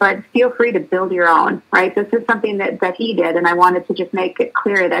presenting, but feel free to build your own, right? This is something that he did, and I wanted to just make it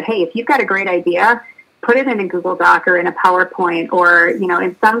clear that, hey, if you've got a great idea, put it in a Google Doc or in a PowerPoint or,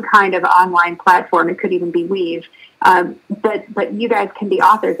 in some kind of online platform. It could even be Weave. But you guys can be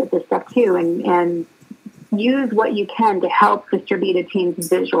authors of this stuff too, and use what you can to help distributed teams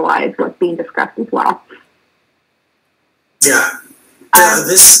visualize what's being discussed as well. Yeah.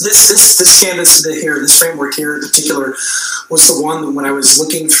 This canvas here, this framework here in particular, was the one when I was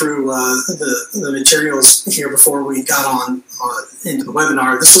looking through the materials here before we got on into the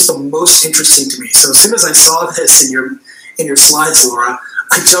webinar. This was the most interesting to me. So as soon as I saw this in your slides, Laura,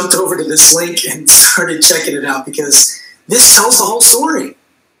 I jumped over to this link and started checking it out because this tells the whole story.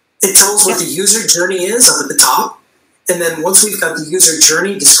 It tells what the user journey is up at the top. And then once we've got the user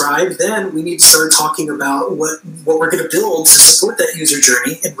journey described, then we need to start talking about what we're going to build to support that user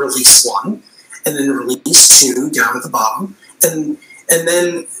journey in release 1, and then release 2 down at the bottom. And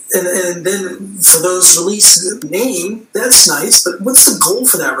then for those release name, that's nice, but what's the goal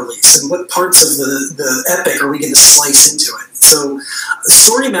for that release? And what parts of the epic are we going to slice into it? So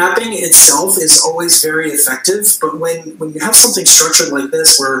story mapping itself is always very effective, but when you have something structured like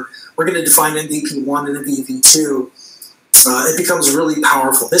this, where we're going to define MVP 1 and MVP 2, it becomes really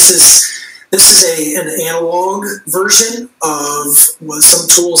powerful. This is an analog version of some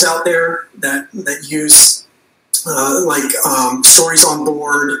tools out there that use stories on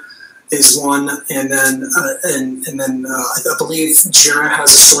board is one, and then I believe Jira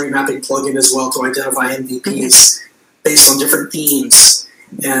has a story mapping plugin as well to identify MVPs based on different themes.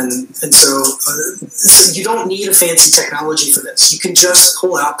 And so you don't need a fancy technology for this. You can just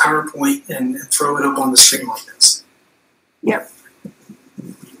pull out PowerPoint and throw it up on the screen like this. Yep.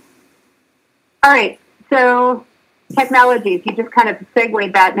 All right. So technologies, you just kind of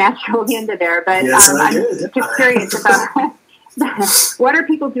segued that naturally into there, but yes, I'm just curious about what are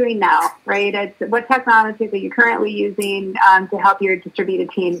people doing now, right? What technologies are you currently using to help your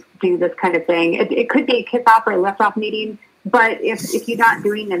distributed teams do this kind of thing? It could be a kickoff or a lift-off meeting, but if you're not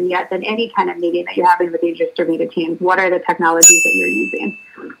doing them yet, then any kind of meeting that you're having with your distributed teams, what are the technologies that you're using?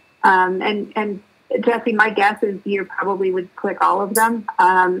 And Jesse, my guess is you probably would click all of them.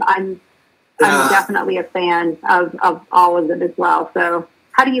 I'm definitely a fan of all of them as well. So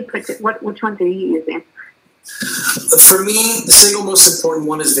how do you put it? Which ones are you using? For me, the single most important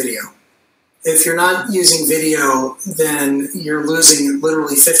one is video. If you're not using video, then you're losing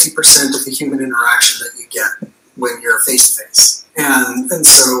literally 50% of the human interaction that you get when you're face-to-face. And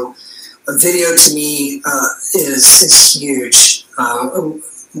so video to me is huge.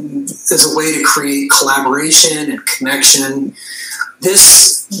 As a way to create collaboration and connection.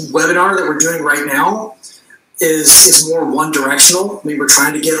 This webinar that we're doing right now is more one-directional. I mean, we're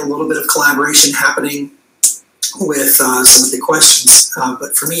trying to get a little bit of collaboration happening with some of the questions.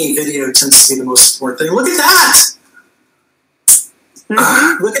 But for me, video tends to be the most important thing. Look at that!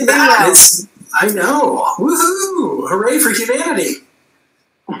 Look at that! I know. Woohoo! Hooray for humanity!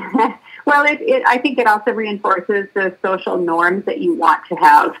 Well, I think it also reinforces the social norms that you want to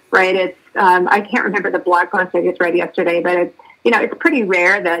have, right? It's I can't remember the blog post I just read yesterday, but it's pretty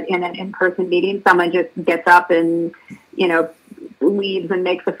rare that in an in-person meeting someone just gets up and leaves and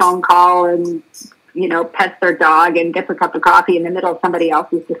makes a phone call and pets their dog and gets a cup of coffee in the middle of somebody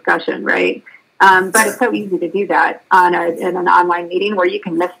else's discussion, right? But it's so easy to do that in an online meeting where you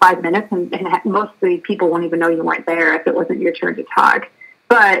can miss 5 minutes and most of the people won't even know you weren't there if it wasn't your turn to talk.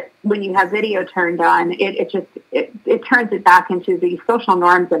 But when you have video turned on, it turns it back into the social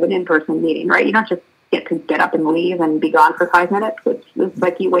norms of an in-person meeting, right? You don't just get to get up and leave and be gone for 5 minutes. It's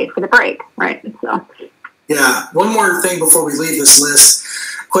like you wait for the break, right? So. Yeah. One more thing before we leave this list.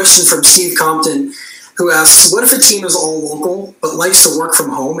 Question from Steve Compton, who asks, what if a team is all local but likes to work from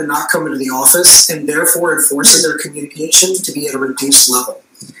home and not come into the office, and therefore it forces their communication to be at a reduced level?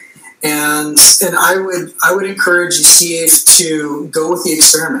 And I would encourage you, Steve, to go with the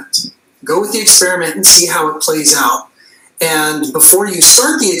experiment. Go with the experiment and see how it plays out. And before you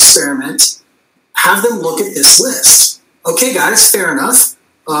start the experiment, have them look at this list. Okay, guys, fair enough.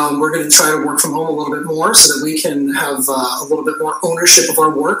 We're going to try to work from home a little bit more so that we can have a little bit more ownership of our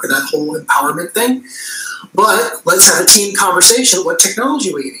work and that whole empowerment thing. But let's have a team conversation. What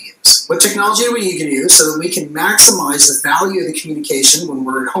technology are we going to use? What technology are we going to use so that we can maximize the value of the communication when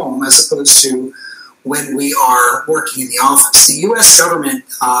we're at home as opposed to when we are working in the office? The U.S. government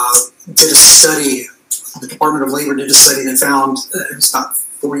did a study, the Department of Labor did a study that found, it was about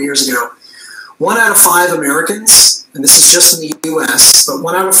 4 years ago, 1 out of 5 Americans, and this is just in the U.S., but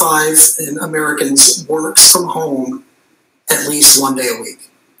 1 out of 5 Americans works from home at least 1 day a week.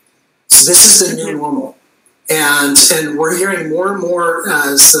 So this is the new normal. And we're hearing more and more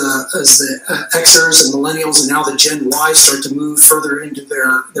as the Xers and millennials and now the Gen Y start to move further into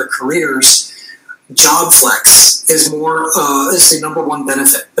their careers, job flex is the number one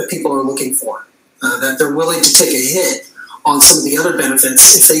benefit that people are looking for. That they're willing to take a hit on some of the other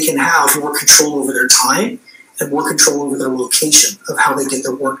benefits if they can have more control over their time and more control over their location of how they get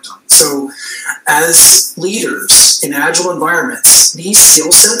their work done. So as leaders in agile environments, these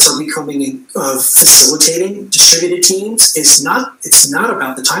skill sets are becoming facilitating distributed teams. It's not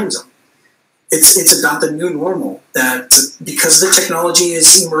about the time zone. It's about the new normal, that because the technology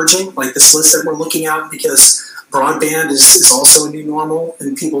is emerging, like this list that we're looking at, because broadband is also a new normal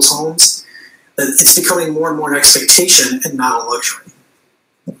in people's homes, that it's becoming more and more an expectation and not a luxury.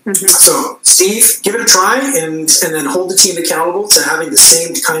 So, Steve, give it a try and then hold the team accountable to having the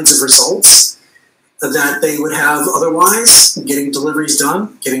same kinds of results that they would have otherwise, getting deliveries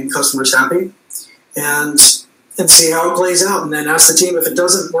done, getting customers happy, and see how it plays out. And then ask the team, if it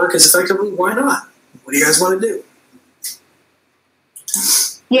doesn't work as effectively, why not? What do you guys want to do?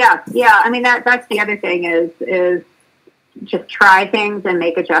 Yeah. I mean, that's the other thing is just try things and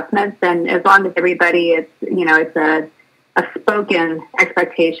make adjustments. And as long as everybody, it's a spoken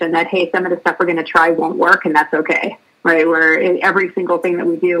expectation that, hey, some of the stuff we're going to try won't work, and that's okay, right? Where every single thing that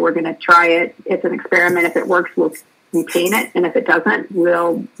we do, we're going to try it. It's an experiment. If it works, we'll retain it. And if it doesn't, we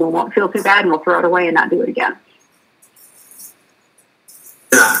won't feel too bad and we'll throw it away and not do it again.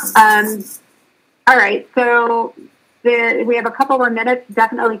 All right. So we have a couple more minutes.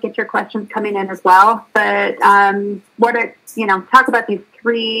 Definitely get your questions coming in as well. But talk about these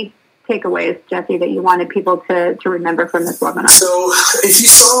 3 takeaways, Jesse, that you wanted people to remember from this webinar. So if you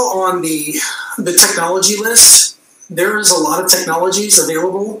saw on the technology list, there is a lot of technologies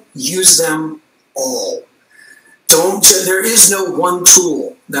available. Use them all. There is no one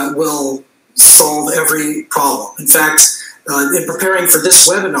tool that will solve every problem. In fact, in preparing for this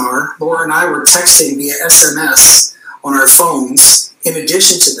webinar, Laura and I were texting via SMS on our phones in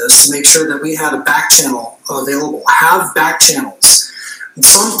addition to this to make sure that we had a back channel available. Have back channels.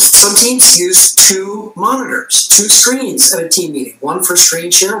 Some teams use 2 monitors, 2 screens at a team meeting, one for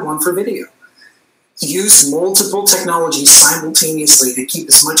screen share, one for video. Use multiple technologies simultaneously to keep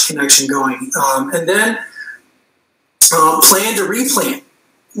as much connection going. And then plan to replan.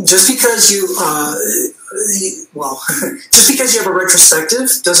 Just because just because you have a retrospective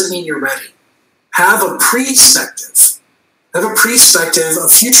doesn't mean you're ready. Have a pre-spective. Have a pre-spective, a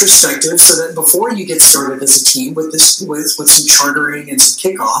future-spective, so that before you get started as a team with some chartering and some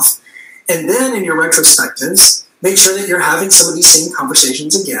kickoff, and then in your retrospectives, make sure that you're having some of these same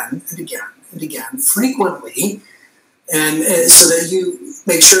conversations again and again and again frequently, and so that you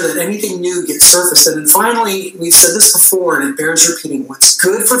make sure that anything new gets surfaced. And then finally, we've said this before, and it bears repeating, what's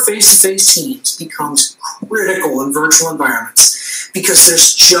good for face-to-face teams becomes critical in virtual environments because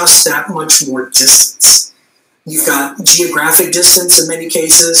there's just that much more distance. You've got geographic distance in many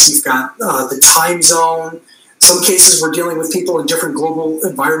cases. You've got the time zone. Some cases we're dealing with people in different global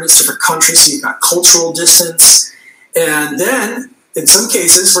environments, different countries, so you've got cultural distance. And then in some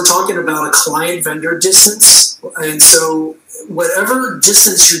cases, we're talking about a client-vendor distance. And so whatever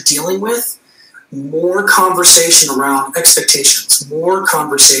distance you're dealing with, more conversation around expectations, more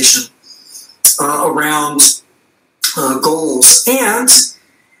conversation around goals,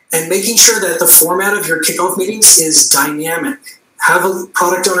 and making sure that the format of your kickoff meetings is dynamic. Have a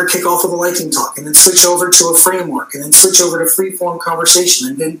product owner kick off with a lightning talk, and then switch over to a framework, and then switch over to free-form conversation,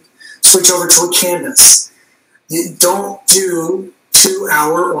 and then switch over to a canvas. You don't do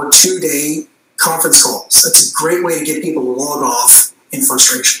 2-hour or 2-day conference calls. That's a great way to get people to log off in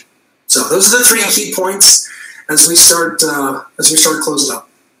frustration. So those are the 3 key points as we start closing up.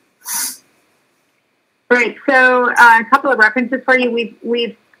 Right. So a couple of references for you.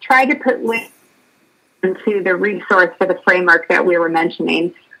 We've tried to put links into the resource for the framework that we were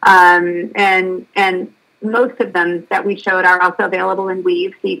mentioning, and most of them that we showed are also available in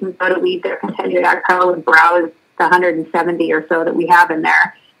Weave. So you can go to weave.contentio.co and browse the 170 or so that we have in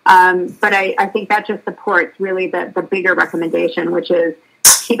there. But I think that just supports really the bigger recommendation, which is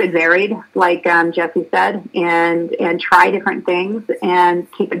keep it varied, like Jesse said, and try different things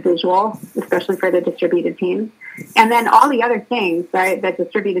and keep it visual, especially for the distributed teams. And then all the other things that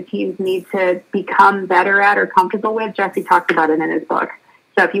distributed teams need to become better at or comfortable with, Jesse talked about it in his book.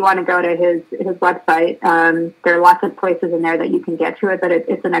 So if you want to go to his website, there are lots of places in there that you can get to it, but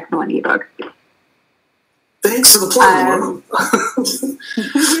it's an excellent ebook. Thanks for the plug,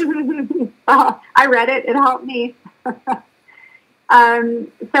 Laura. I read it. It helped me.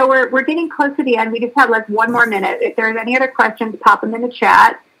 So we're getting close to the end. We just have like 1 more minute. If there's any other questions, pop them in the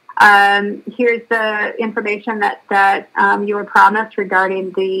chat. Here's the information that you were promised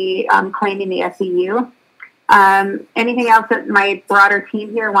regarding the claiming the SEU. Anything else that my broader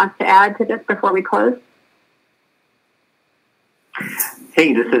team here wants to add to this before we close?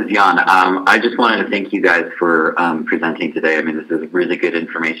 Hey, this is Jan. I just wanted to thank you guys for presenting today. I mean, this is really good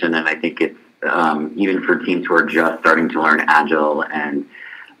information, and I think it's even for teams who are just starting to learn Agile and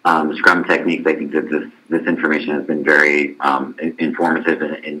Scrum techniques. I think that this information has been very informative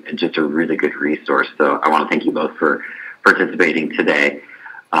and just a really good resource. So I want to thank you both for participating today.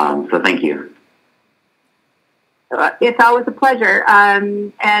 So thank you. It's always a pleasure.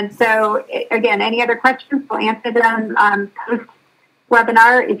 And so, again, any other questions, we'll answer them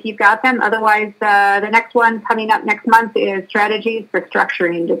webinar if you've got them. Otherwise, the next one coming up next month is strategies for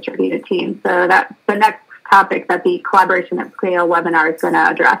structuring distributed teams. So that's the next topic that the Collaboration at Scale webinar is going to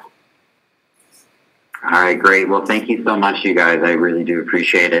address. All right, great. Well, thank you so much, you guys. I really do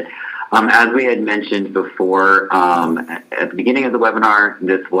appreciate it. As we had mentioned before, at the beginning of the webinar,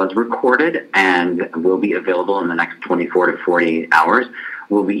 this was recorded and will be available in the next 24 to 48 hours.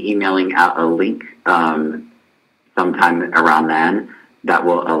 We'll be emailing out a link sometime around then that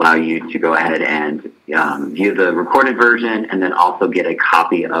will allow you to go ahead and view the recorded version and then also get a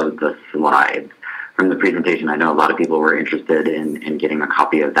copy of the slides from the presentation. I know a lot of people were interested in getting a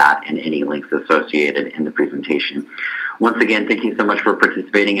copy of that and any links associated in the presentation. Once again, thank you so much for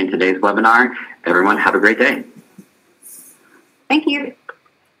participating in today's webinar. Everyone, have a great day. Thank you.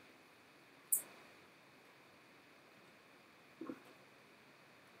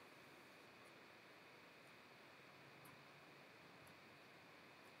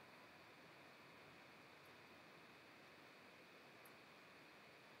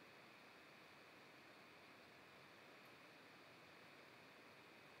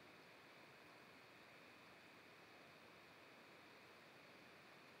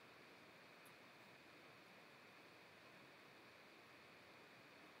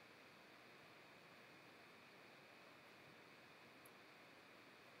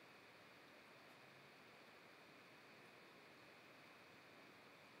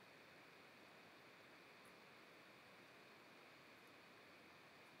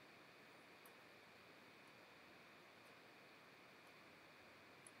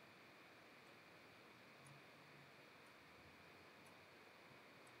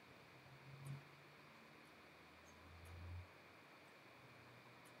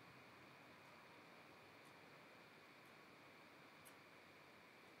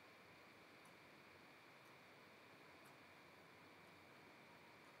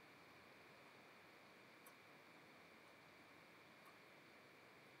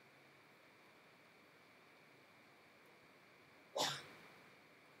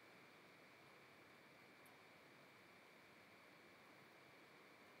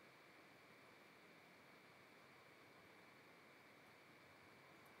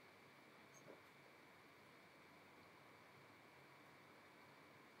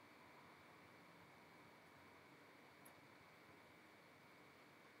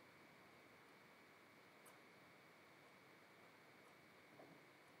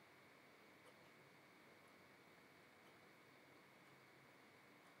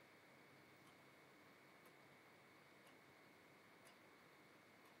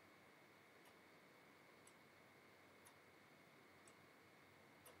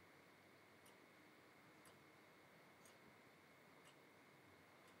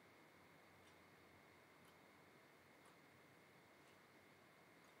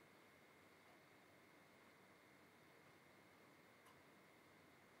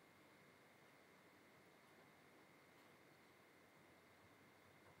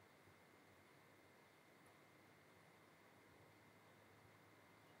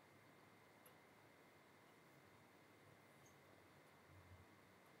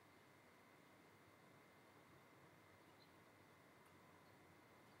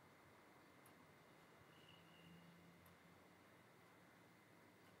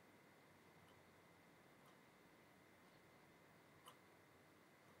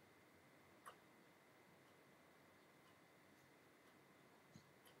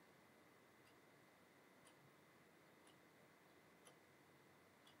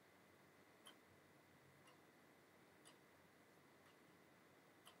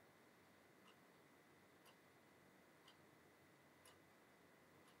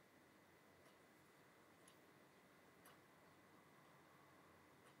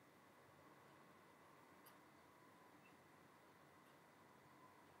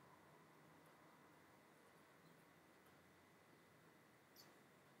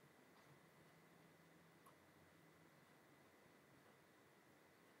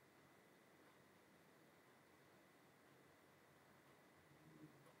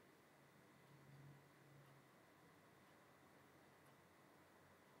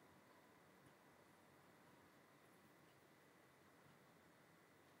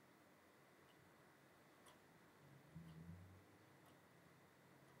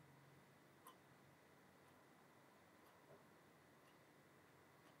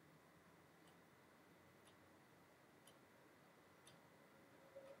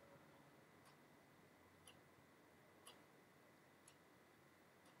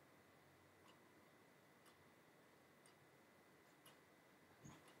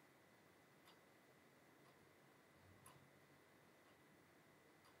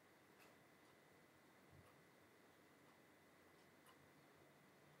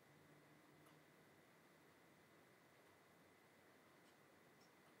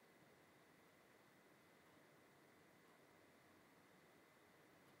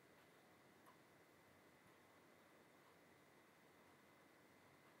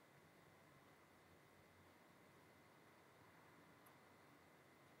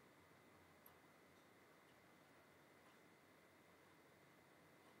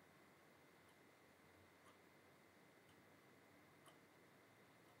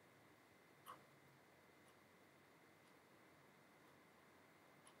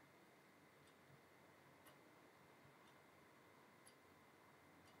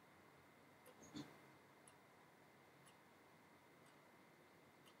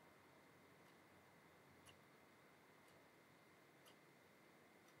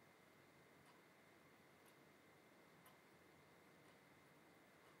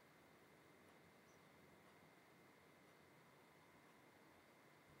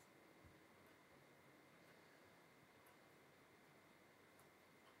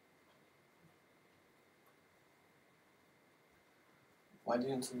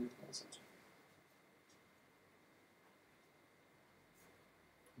 11:19.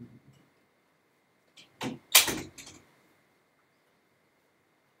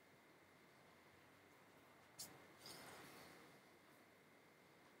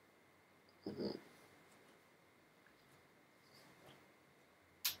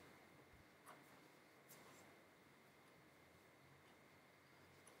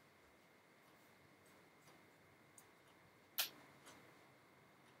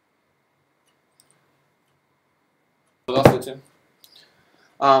 Здравствуйте.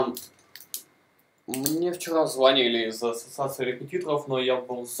 Мне вчера звонили из ассоциации репетиторов, но я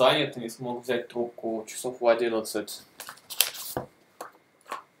был занят и не смог взять трубку часов в 11.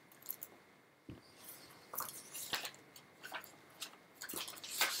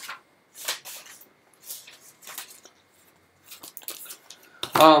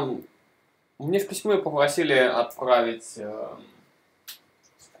 Мне в письме попросили отправить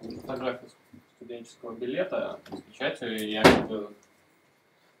фотографию студенческого билета с печатью. Я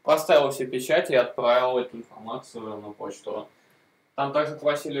поставил все печати и отправил эту информацию на почту. Там также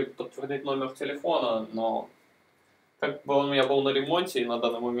просили подтвердить номер телефона, но как бы он у меня был на ремонте, и на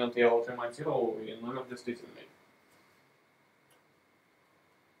данный момент я его отремонтировал, и номер действительный.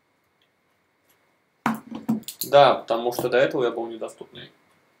 Да, потому что до этого я был недоступный.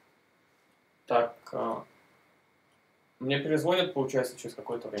 Так, мне перезвонят, получается, через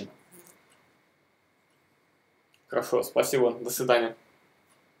какое-то время. Хорошо, спасибо, до свидания.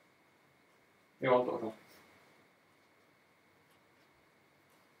 И вам тоже.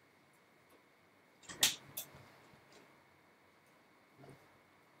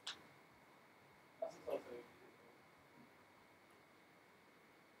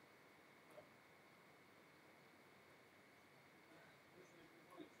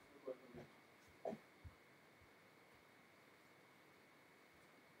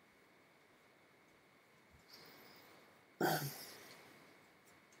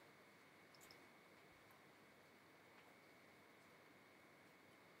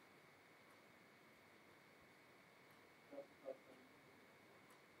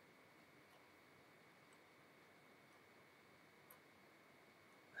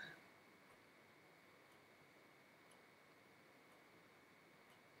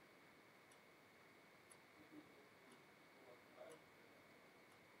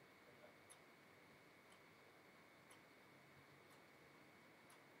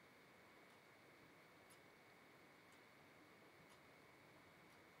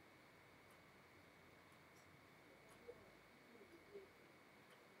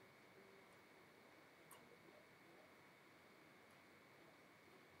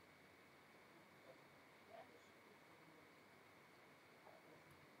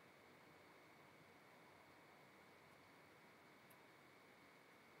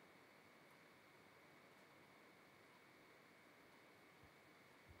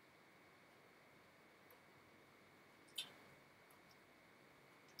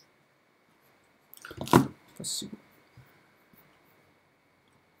 Спасибо.